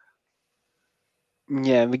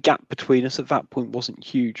 The gap between us at that point wasn't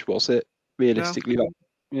huge, was it? Realistically, no.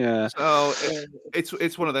 Yeah. So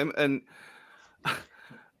it's one of them, and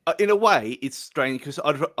in a way, it's strange because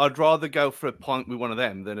I'd rather go for a point with one of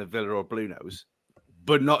them than a Villa or Blue Nose,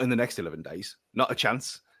 but not in the next 11 days, not a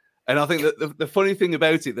chance. And I think that the funny thing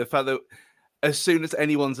about it, the fact that as soon as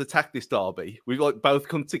anyone's attacked this derby, we both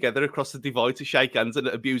come together across the divide to shake hands and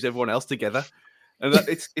abuse everyone else together, and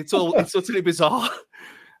it's utterly bizarre.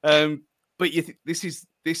 But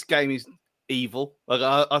this game is evil. Like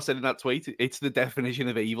I said in that tweet, it's the definition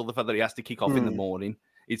of evil. The fact that he has to kick off in the morning,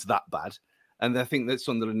 it's that bad. And I think that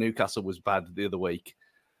Sunderland Newcastle was bad the other week.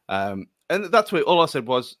 And that's what all I said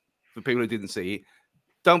was, for people who didn't see it,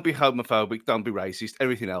 don't be homophobic, don't be racist.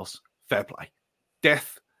 Everything else, fair play.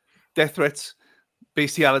 Death threats,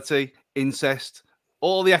 bestiality, incest,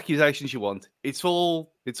 all the accusations you want. It's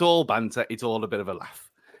all banter. It's all a bit of a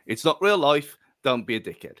laugh. It's not real life. Don't be a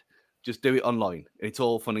dickhead. Just do it online. It's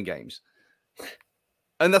all fun and games.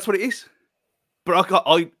 And that's what it is. But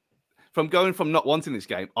from going from not wanting this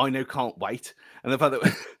game, I now can't wait. And the fact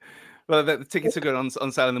that well, the tickets are going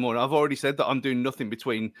on sale in the morning. I've already said that I'm doing nothing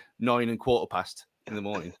between 9 and 15:15 in the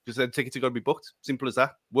morning because the tickets are going to be booked. Simple as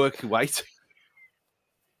that. Work your weight.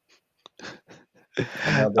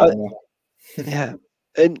 Yeah,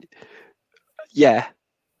 and yeah,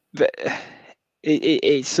 but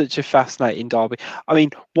it's such a fascinating derby. I mean,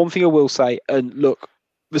 one thing I will say, and look,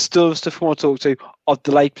 there's still stuff I want to talk to. I've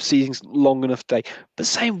delayed proceedings long enough today, but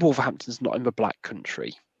saying Wolverhampton's not in the Black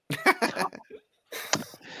Country.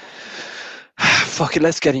 Fuck it,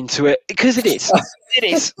 let's get into it because it is. It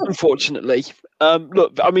is, unfortunately.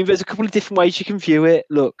 Look, I mean, there's a couple of different ways you can view it.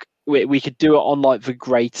 Look, we could do it on like the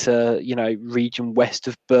greater, region west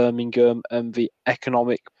of Birmingham and the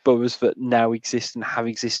economic boroughs that now exist and have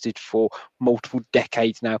existed for multiple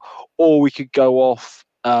decades now, or we could go off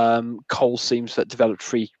coal seams that developed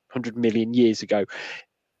 300 million years ago.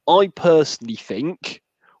 I personally think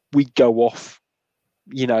we go off,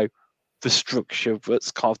 the structure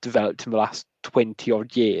that's kind of developed in the last 20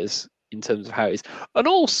 odd years in terms of how it is, and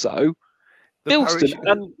also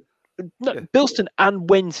Bilston and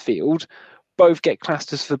Wednesfield both get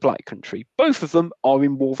classed as the Black Country. Both of them are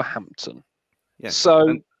in Wolverhampton. Yes. So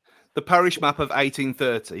and the parish map of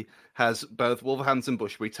 1830 has both Wolverhampton,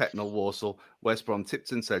 Bushbury, Tettenhall, Walsall, West Brom,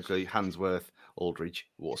 Tipton, Sedgley, Handsworth, Aldridge,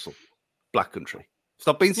 Walsall. Black Country.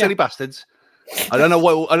 Stop being silly bastards. I don't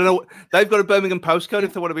know. They've got a Birmingham postcode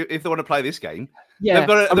if they want to play this game. Yeah,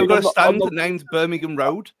 they've got a stand named Birmingham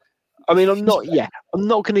Road. I mean, I'm not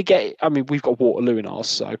going to get. I mean, we've got Waterloo in ours,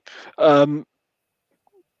 so.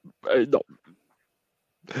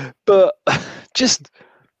 But just,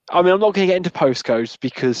 I mean, I'm not going to get into postcodes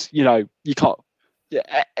because you can't.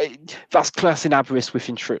 Yeah, that's class in Aberystwyth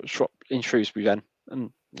in Shrewsbury then,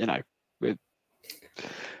 and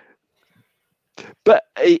But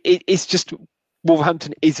it's just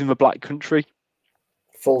Wolverhampton is in the Black Country.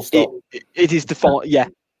 Full stop. It is defined. Yeah,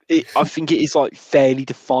 I think it is like fairly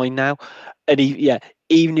defined now. And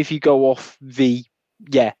even if you go off the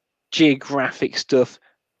geographic stuff,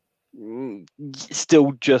 it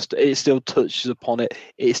still touches upon it.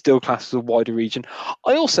 It's still classed as a wider region.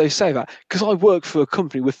 I also say that because I work for a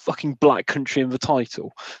company with fucking Black Country in the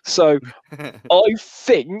title, so I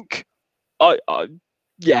think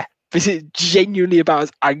this is genuinely about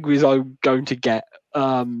as angry as I'm going to get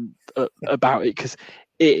about it because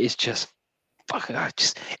it is just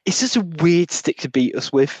it's just a weird stick to beat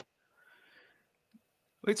us with.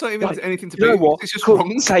 It's not even anything to you know beat. What? It's just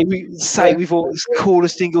wrong. Say we've all call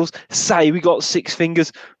us singles. Say we got 6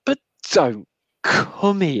 fingers, but don't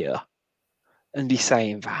come here and be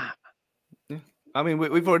saying that. Yeah. I mean,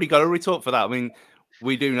 we've already got a retort for that. I mean,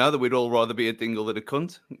 we do know that we'd all rather be a dingle than a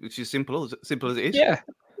cunt, which is simple as it is. Yeah.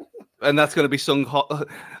 And that's going to be sung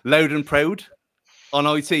loud and proud on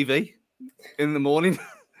ITV in the morning.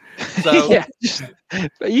 So yeah,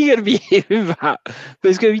 you're going to be hearing that.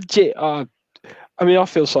 There's going to be I mean, I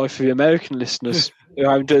feel sorry for the American listeners who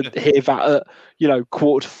having to hear that at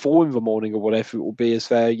 3:45 in the morning or whatever it will be as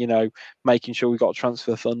they're making sure we got a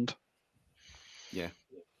transfer fund. Yeah,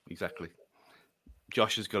 exactly.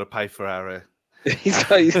 Josh has got to pay for our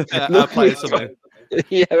our players somehow.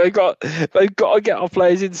 Yeah, they've got to get our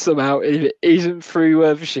players in somehow. If it isn't through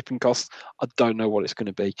the shipping costs, I don't know what it's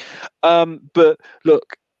going to be. But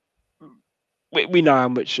look, we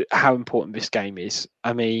know how important this game is.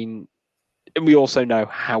 I mean, and we also know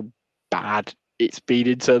how bad it's been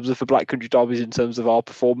in terms of the Black Country derbies, in terms of our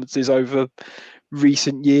performances over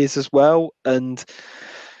recent years as well. And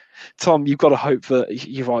Tom, you've got to hope that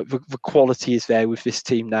you're right. The quality is there with this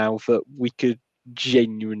team now that we could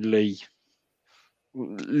genuinely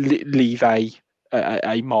leave a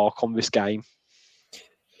mark on this game.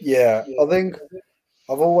 Yeah, I think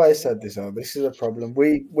I've always said this. This is a problem.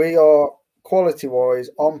 We are quality-wise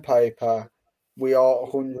on paper. We are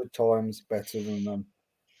 100 times better than them,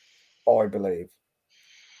 I believe.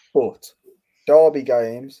 But derby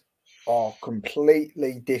games are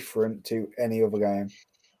completely different to any other game.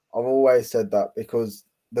 I've always said that because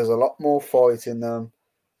there's a lot more fight in them.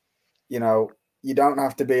 You don't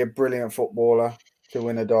have to be a brilliant footballer to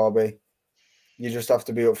win a derby. You just have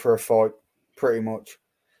to be up for a fight, pretty much.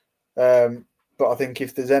 But I think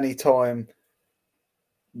if there's any time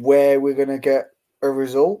where we're going to get a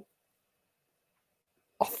result,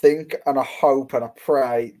 I think and I hope and I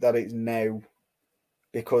pray that it's now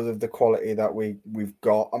because of the quality that we've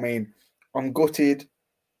got. I mean, I'm gutted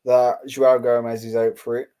that Joao Gomez is out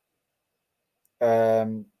for it.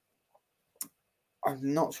 I'm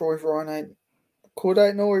not sure if Ryan could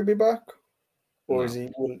Aït-Nouri be back, or is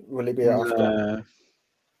he? Will he be at AFCON?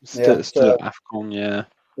 Still at AFCON, yeah.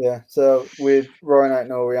 Yeah, so with Ryan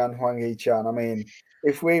Aitnouri and Hwang Hee-chan, I mean,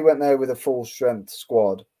 if we went there with a full strength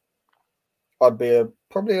squad, I'd be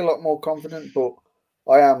probably a lot more confident, but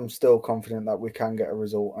I am still confident that we can get a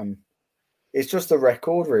result. And it's just the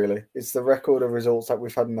record, really. It's the record of results that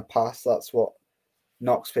we've had in the past. That's what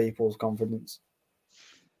knocks people's confidence.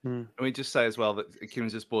 And we just say as well that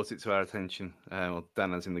Kim's just brought it to our attention, or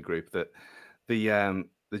Dan is in the group, that the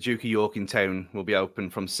Duke of York in town will be open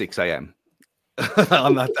from 6 a.m.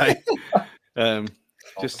 on that day,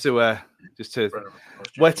 just to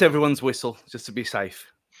wet everyone's whistle, just to be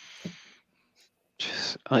safe.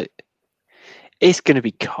 It's going to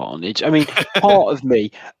be carnage. I mean, part of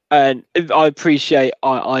me, and I appreciate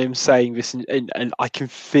I am saying this, and I can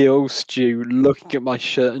feel Stu looking at my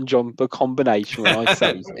shirt and jumper combination when I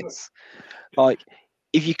say this. Like,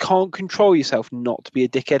 if you can't control yourself not to be a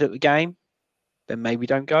dickhead at the game, then maybe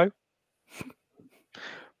don't go.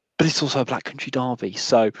 But it's also a Black Country derby,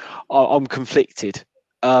 so I'm conflicted.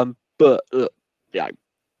 But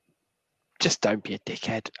just don't be a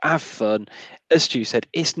dickhead. Have fun. As Stu said,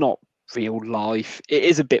 it's not real life. It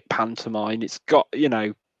is a bit pantomime. It's got,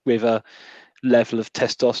 with a level of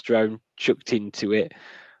testosterone chucked into it.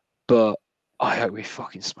 But I hope we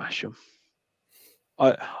fucking smash them.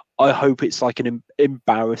 I hope it's like an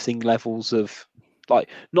embarrassing levels of, like,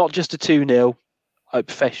 not just a 2-0, a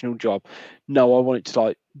professional job. No, I want it to,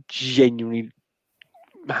 like, genuinely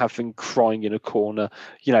have them crying in a corner.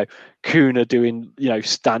 Kuna doing,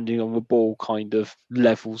 standing on the ball kind of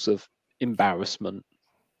levels of embarrassment.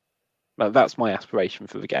 That's my aspiration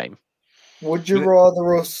for the game. Would you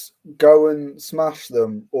rather us go and smash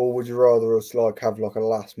them, or would you rather us have a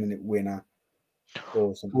last minute winner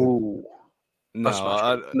or something? Ooh. No,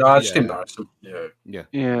 just embarrass them.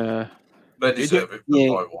 Yeah. They deserve it.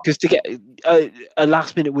 Yeah, because to get a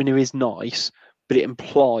last minute winner is nice, but it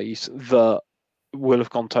implies that we'll have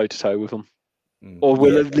gone toe to toe with them, or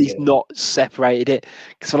we'll at least not separated it.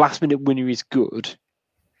 Because the last minute winner is good,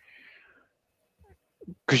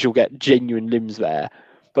 because you'll get genuine limbs there.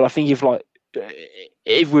 But I think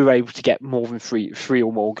if we're able to get more than three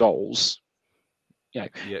or more goals,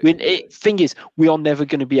 thing is, we are never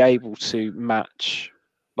going to be able to match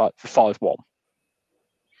like the 5-1.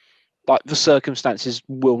 Like, the circumstances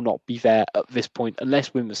will not be there at this point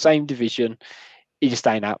unless we're in the same division. It just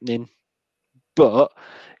ain't happening. But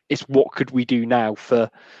it's what could we do now for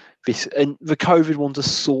this? And the COVID ones are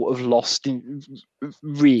sort of lost in,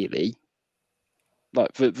 really.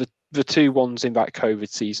 Like the 2 ones in that COVID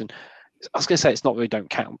season, I was going to say it's not really don't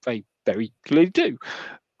count. They very clearly do.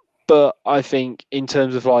 But I think in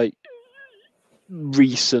terms of like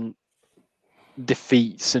recent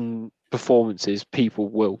defeats and performances, people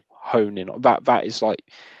will hone in on that. That is like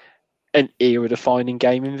an era-defining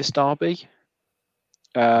game in this derby.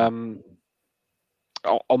 On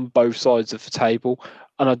both sides of the table,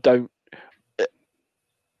 and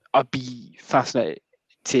I'd be fascinated.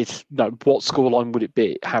 What scoreline would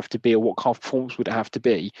it have to be, or what kind of performance would it have to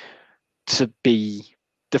be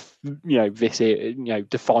this era,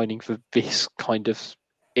 defining for this kind of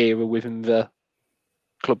era within the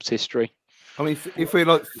club's history. I mean, if we're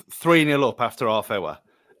like 3-0 up after half hour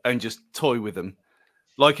and just toy with them,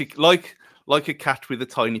 like a cat with a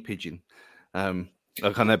tiny pigeon,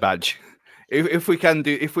 like on their badge. If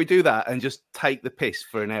we do that and just take the piss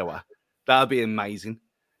for an hour, that'd be amazing.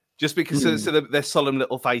 Just because they're solemn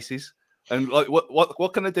little faces, and like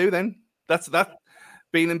what can I do then? That's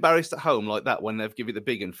being embarrassed at home like that when they've given it the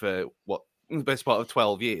big one for the best part of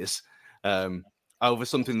 12 years, over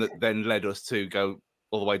something that then led us to go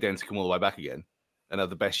all the way down to come all the way back again and have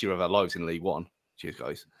the best year of our lives in League One. Cheers,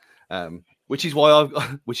 guys. Which is why I've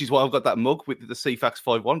got that mug with the CFAX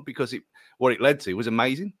 5-1, because what it led to was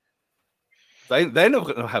amazing. They're not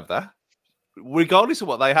going to have that, regardless of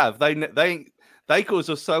what they have. They caused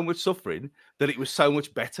us so much suffering that it was so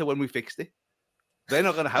much better when we fixed it. They're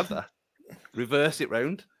not going to have that. Reverse it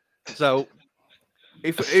round. So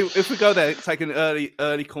if we go there, take an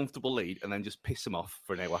early comfortable lead, and then just piss them off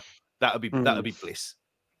for an hour, that would be bliss.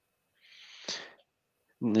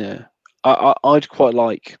 Yeah, I'd quite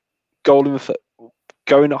like going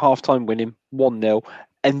at half time, winning 1-0,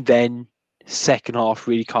 and then second half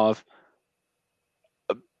really kind of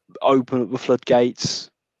open up the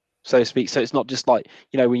floodgates, so to speak. So it's not just like,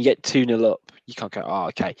 when you get 2-0 up, you can't go,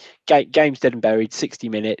 okay, game's dead and buried, 60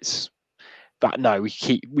 minutes. But no, we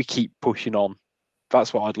keep pushing on.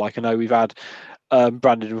 That's what I'd like. I know we've had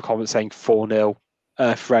Brandon in the comments saying 4-0,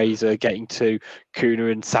 Fraser getting 2, Kuna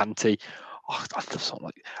and Santi. Oh, I love something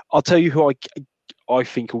like. I'll tell you who I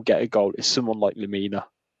think will get a goal is someone like Lamina.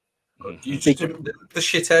 You just the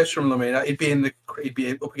shit house from Lamina. He'd be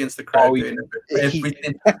up against the crowd doing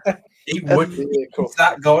everything. He would. He's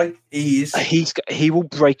that guy. He is. He will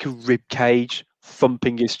break a rib cage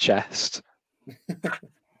thumping his chest.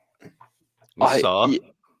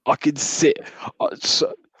 I could sit.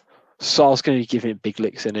 Sar's going to give him big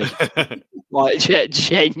licks, isn't he? Like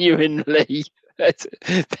genuinely.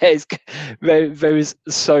 There is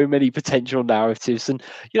so many potential narratives, and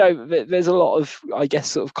there's a lot of, I guess,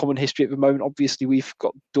 sort of common history at the moment. Obviously, we've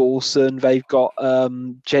got Dawson, they've got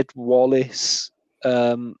Jed Wallace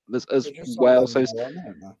as well. So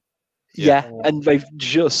and they've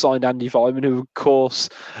just signed Andy Vyman, who of course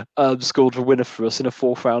scored the winner for us in a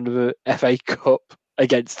fourth round of a FA Cup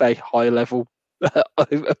against a high level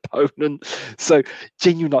opponent. So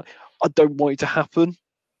genuinely, I don't want it to happen,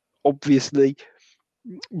 obviously,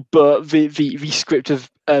 but the script of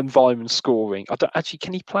Vyman scoring, I don't actually.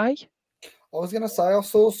 Can he play? I was going to say I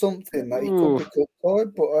saw something that he could be cup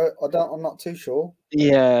tied, but I'm not too sure.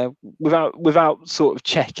 Yeah, without sort of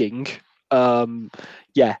checking, there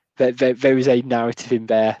is a narrative in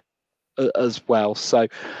there as well. So,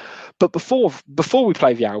 but before we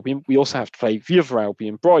play the Albion, we also have to play the other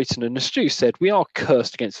Albion, Brighton. And as Stu said, we are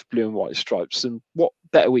cursed against the blue and white stripes. And what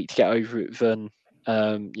better week to get over it than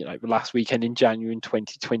the last weekend in January in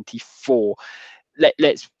 2024?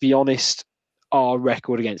 Let's be honest, our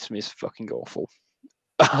record against them is fucking awful.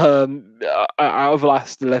 Out of the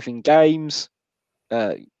last 11 games,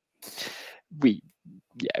 we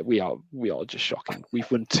are just shocking. We've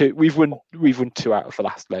won 2 out of the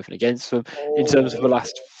last 11 against them. In terms of the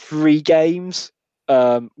last 3 games,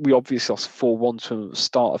 we obviously lost 4-1 to them at the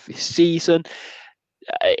start of this season.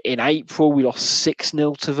 In April, we lost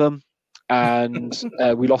 6-0 to them, and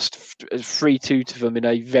we lost 3-2 to them in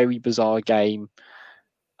a very bizarre game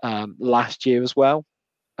last year as well,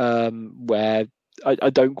 where I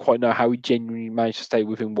don't quite know how we genuinely managed to stay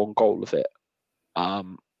within 1 goal of it.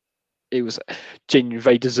 It was genuinely,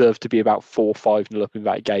 they deserved to be about 4-5-0 up in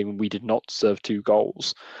that game, and we did not deserve 2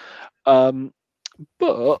 goals.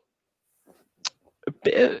 But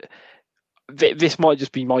this might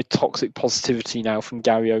just be my toxic positivity now from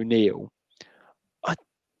Gary O'Neill. I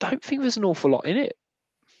don't think there's an awful lot in it.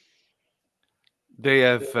 They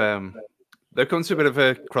have they've come to a bit of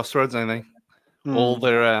a crossroads, I think. All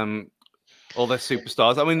their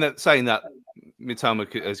superstars. I mean, they're saying that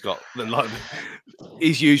Mitoma has got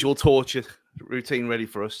his usual torture routine ready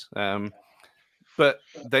for us, but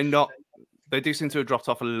they're not. They do seem to have dropped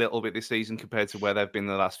off a little bit this season compared to where they've been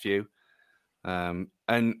the last few. And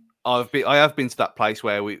I have been to that place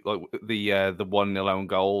where we like the 1-0 own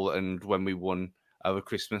goal, and when we won over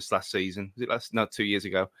Christmas last season. Was it 2 years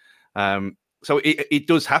ago? So it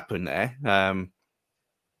does happen there.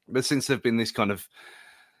 But since they've been this kind of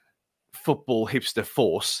football hipster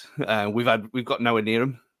force, we've got nowhere near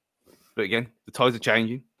them. But again, the tides are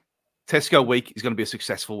changing. Tesco week is going to be a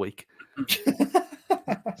successful week.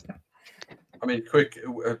 I mean,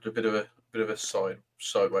 a bit of a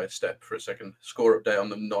sideways step for a second. Score update on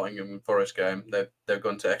the Nottingham Forest game. They've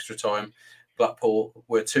gone to extra time. Blackpool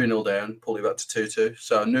were 2-0 down, pulling that to 2-2.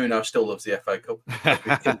 So Nuno still loves the FA Cup.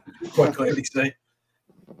 We can quite clearly see.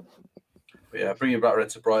 But yeah, bringing back red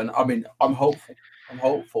to Brighton. I mean, I'm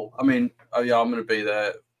hopeful. I mean, I'm going to be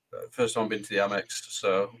there. First time I've been to the Amex,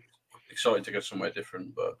 so excited to go somewhere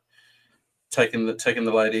different. But taking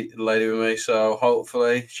the lady with me, so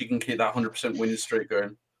hopefully she can keep that 100% winning streak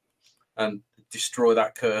going and destroy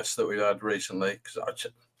that curse that we've had recently. Because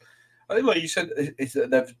I think, like you said,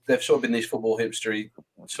 they've sort of been this football hipstery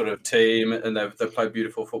sort of team, and they've played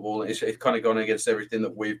beautiful football. It's kind of gone against everything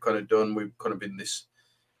that we've kind of done. We've kind of been this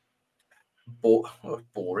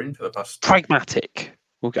boring for the past. Pragmatic.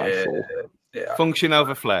 We'll go for. Yeah. Function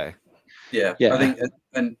over flair. Yeah, I think,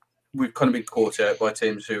 and we've kind of been caught out by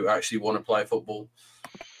teams who actually want to play football.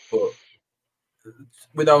 But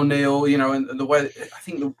with O'Neill, and the way I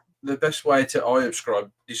think the best way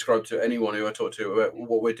to describe to anyone who I talk to about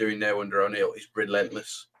what we're doing now under O'Neill is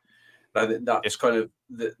relentless. That's kind of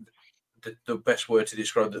the best word to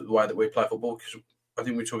describe the way that we play football. Because I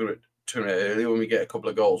think we were talking about earlier, when we get a couple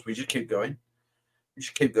of goals, we just keep going.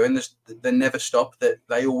 They never stop.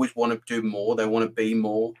 They always want to do more. They want to be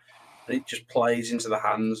more. And it just plays into the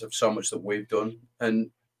hands of so much that we've done.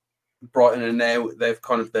 And Brighton are now they've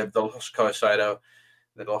lost Caicedo.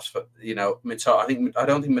 They've lost Mitoma. I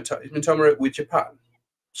don't think Mitoma with Japan.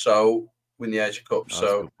 So win the Asia Cup. That's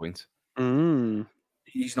so a good point.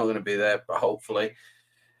 He's not going to be there, but hopefully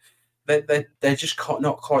they're just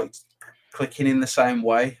not quite clicking in the same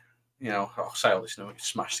way. I'll say all this now, we get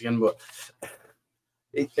smashed again, but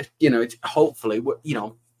it's hopefully,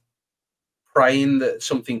 praying that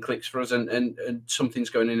something clicks for us and something's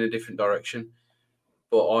going in a different direction.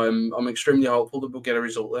 But I'm extremely hopeful that we'll get a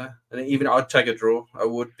result there. And even I'd take a draw. I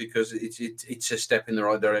would, because it's a step in the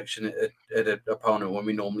right direction at an opponent when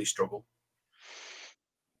we normally struggle.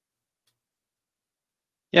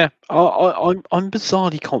 Yeah, I'm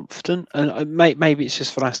bizarrely confident, and maybe it's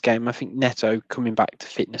just for last game. I think Neto coming back to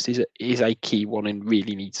fitness is a key one and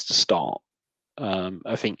really needs to start.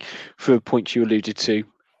 I think for a point you alluded to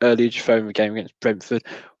earlier, just following the game against Brentford,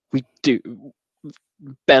 we do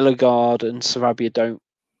Bellegarde and Sarabia don't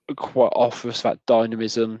quite offer us that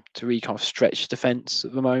dynamism to really kind of stretch defence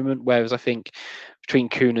at the moment. Whereas I think between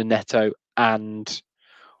Kuhn and Neto and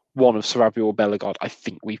one of Sarabia or Bellegarde, I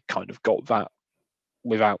think we've kind of got that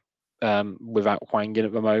without Hwang in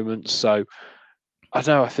at the moment. So I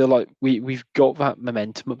don't know, I feel like we've got that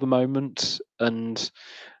momentum at the moment, and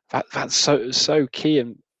that's so key.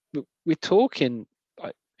 And we're talking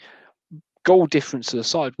like goal difference to the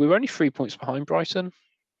side. We're only 3 points behind Brighton.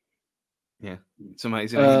 Yeah, it's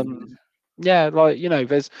amazing. Yeah, like, you know,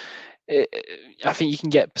 I think you can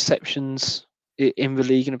get perceptions in the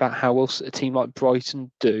league and about how else a team like Brighton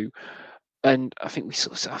do. And I think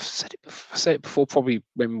I've said it before, probably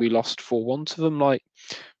when we lost 4-1 to them. Like,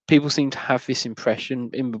 people seem to have this impression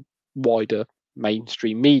in the wider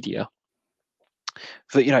mainstream media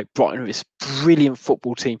that, you know, Brighton are this brilliant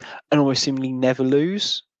football team and almost seemingly never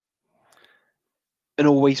lose and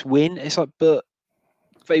always win. It's like, but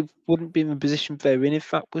they wouldn't be in the position they're in if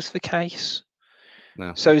that was the case.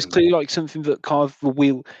 No. So it's clearly like something that kind of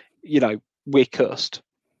we're cursed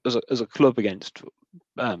as a club against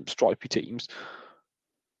stripy teams,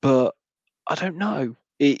 but I don't know.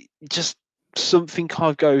 It just something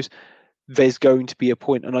kind of goes. There's going to be a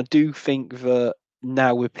point, and I do think that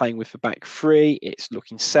now we're playing with the back three. It's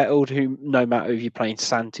looking settled. No matter if you're playing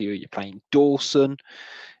Santi or you're playing Dawson,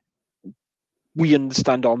 we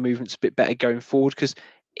understand our movements a bit better going forward. Because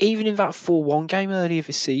even in that 4-1 game earlier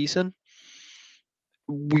this season,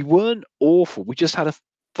 we weren't awful. We just had a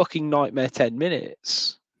fucking nightmare 10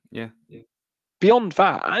 minutes. Yeah. Beyond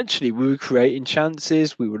that, actually, we were creating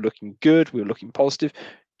chances. We were looking good. We were looking positive.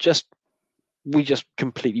 We just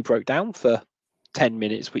completely broke down for 10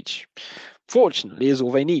 minutes, which fortunately is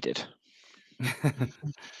all they needed.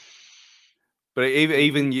 But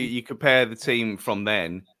even you compare the team from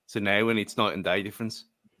then to now, and it's night and day difference.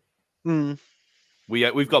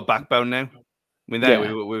 We've got backbone now. I mean,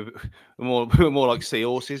 we're more like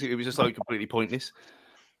seahorses. It was just like completely pointless.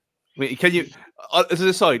 I mean, can you, as an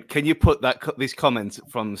aside, can you put this comment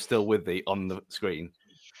from Still With Thee on the screen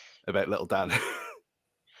about Little Dan?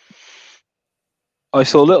 I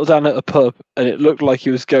saw Little Dan at a pub, and it looked like he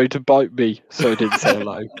was going to bite me, so I didn't say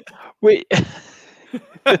hello.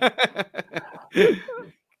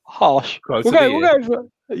 Harsh. We'll go for,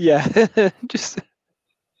 yeah. Just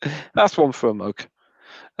that's one for a mug.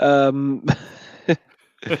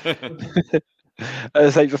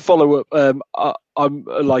 As the follow up, I'm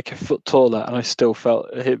like a foot taller, and I still felt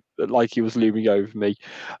like he was looming over me.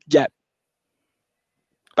 Yeah,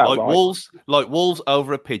 like right. wolves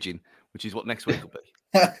over a pigeon, which is what next week will be.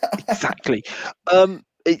 Exactly. I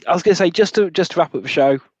was going to say just to wrap up the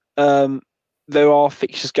show. There are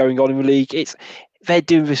fixtures going on in the league. They're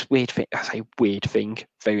doing this weird thing. I say weird thing,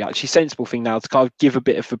 very actually sensible thing now to kind of give a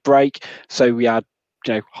bit of a break. So we had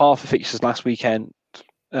half the fixtures last weekend.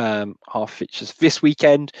 Half fixtures this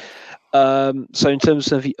weekend. So in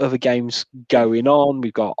terms of the other games going on,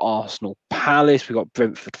 we've got Arsenal Palace, we've got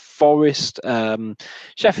Brentford Forest,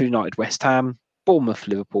 Sheffield United West Ham, Bournemouth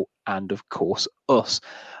Liverpool, and of course us.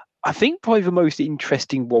 I think probably the most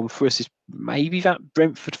interesting one for us is maybe that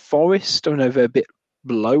Brentford Forest. I don't know if they're a bit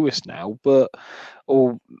below us now, but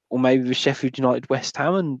or maybe the Sheffield United West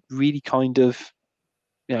Ham and really kind of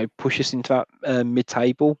push us into that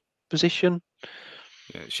mid-table position.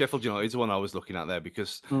 Yeah, Sheffield United is the one I was looking at there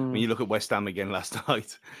because when you look at West Ham again last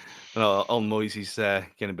night, Old Moisey's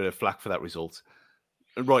getting a bit of flack for that result,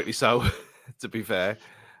 and rightly so, to be fair.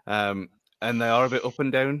 And they are a bit up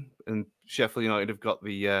and down. And Sheffield United have got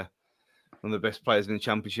one of the best players in the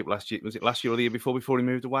Championship last year. Was it last year or the year before he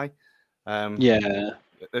moved away? Yeah,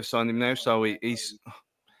 they've signed him now, so he's.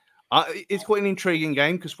 It's quite an intriguing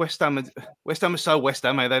game because West Ham are so West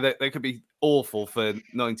Ham. They could be awful for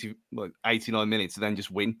 89 minutes and then just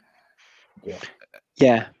win.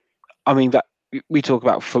 Yeah. I mean, that we talk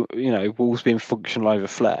about Wolves being functional over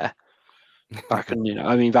flair. Back and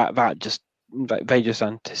I mean that just they just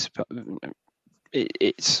anticipate.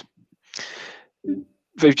 It's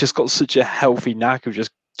they've just got such a healthy knack of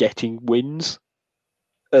just getting wins,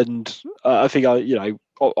 and I think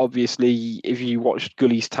obviously, if you watched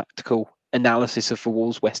Gully's tactical analysis of the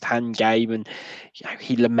Wolves West Ham game, and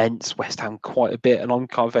he laments West Ham quite a bit, and I'm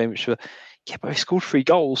kind of very much for, yeah, but they scored 3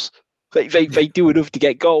 goals. They do enough to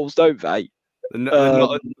get goals, don't they?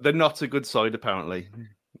 They're not a good side, apparently.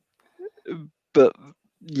 But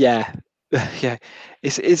yeah, yeah,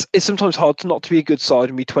 it's sometimes hard not to be a good side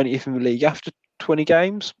and be 20th in the league after 20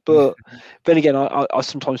 games. But then again, I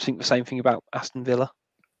sometimes think the same thing about Aston Villa.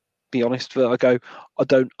 Be honest, but I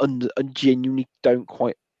genuinely don't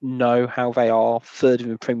quite know how they are third in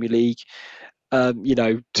the Premier League.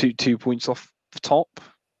 2 points off the top,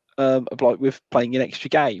 like with playing an extra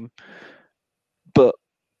game. But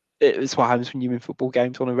it's what happens when you win football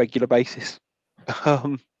games on a regular basis.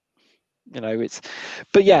 But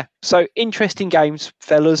yeah, so interesting games,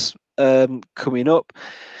 fellas, coming up.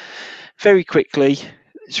 Very quickly,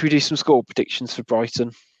 should we do some score predictions for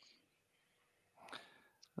Brighton?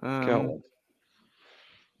 Go on.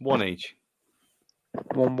 1 each.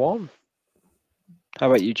 1-1. How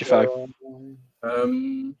about you, Jafo?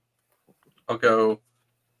 I'll go.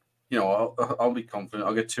 I'll be confident.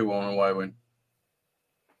 I'll get 2-1 away win.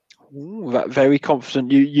 Ooh, that very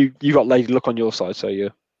confident. You got lady luck on your side, so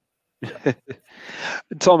you.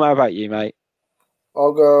 Tom, how about you, mate?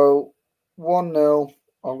 I'll go 1-0.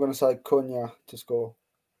 I'm going to say Cunha to score.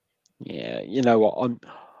 Yeah, you know what?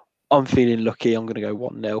 I'm feeling lucky. I'm going to go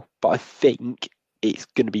 1-0, but I think it's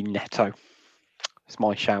going to be Neto. It's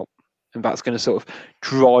my shout, and that's going to sort of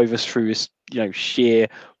drive us through this, sheer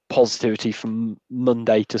positivity from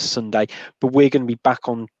Monday to Sunday. But we're going to be back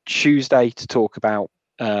on Tuesday to talk about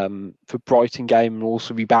the Brighton game, and we'll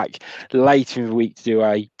also be back later in the week to do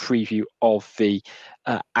a preview of the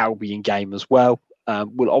Albion game as well.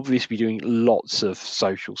 We'll obviously be doing lots of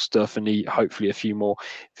social stuff and hopefully a few more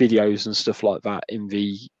videos and stuff like that in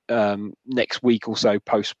the next week or so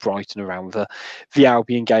post Brighton around the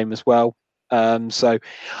Albion game as well. So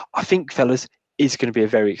I think, fellas, it's going to be a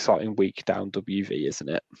very exciting week down WV, isn't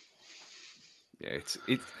it? Yeah,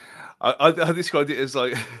 I described it as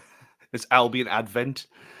like it's Albion Advent.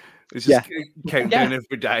 It's just countdown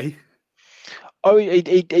every day. Oh,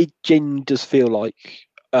 it genuinely does feel like,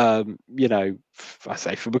 I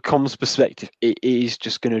say from a comms perspective, it is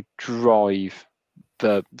just going to drive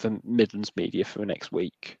the Midlands media for the next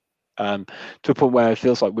week, to a point where it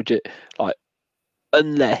feels like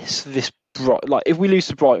unless this if we lose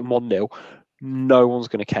to Brighton 1-0, no one's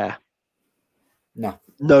going to care. No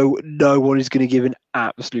one is going to give an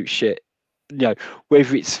absolute shit.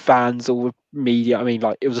 Whether it's fans or media. I mean,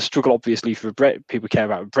 it was a struggle, obviously, for people care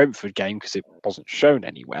about a Brentford game because it wasn't shown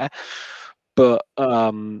anywhere. But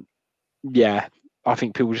yeah, I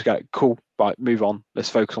think people just go, cool, right, move on. Let's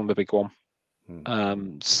focus on the big one.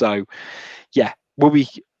 So yeah, we'll be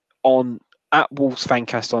on at Wolves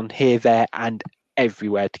Fancast on here, there, and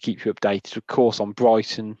everywhere to keep you updated, of course, on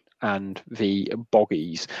Brighton and the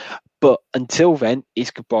Boggies. But until then,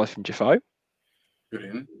 it's goodbye from Jafo. Good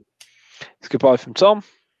evening. It's goodbye from Tom.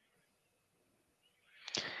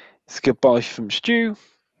 It's goodbye from Stu.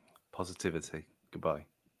 Positivity. Goodbye.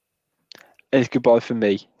 And it's goodbye from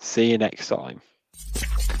me. See you next time.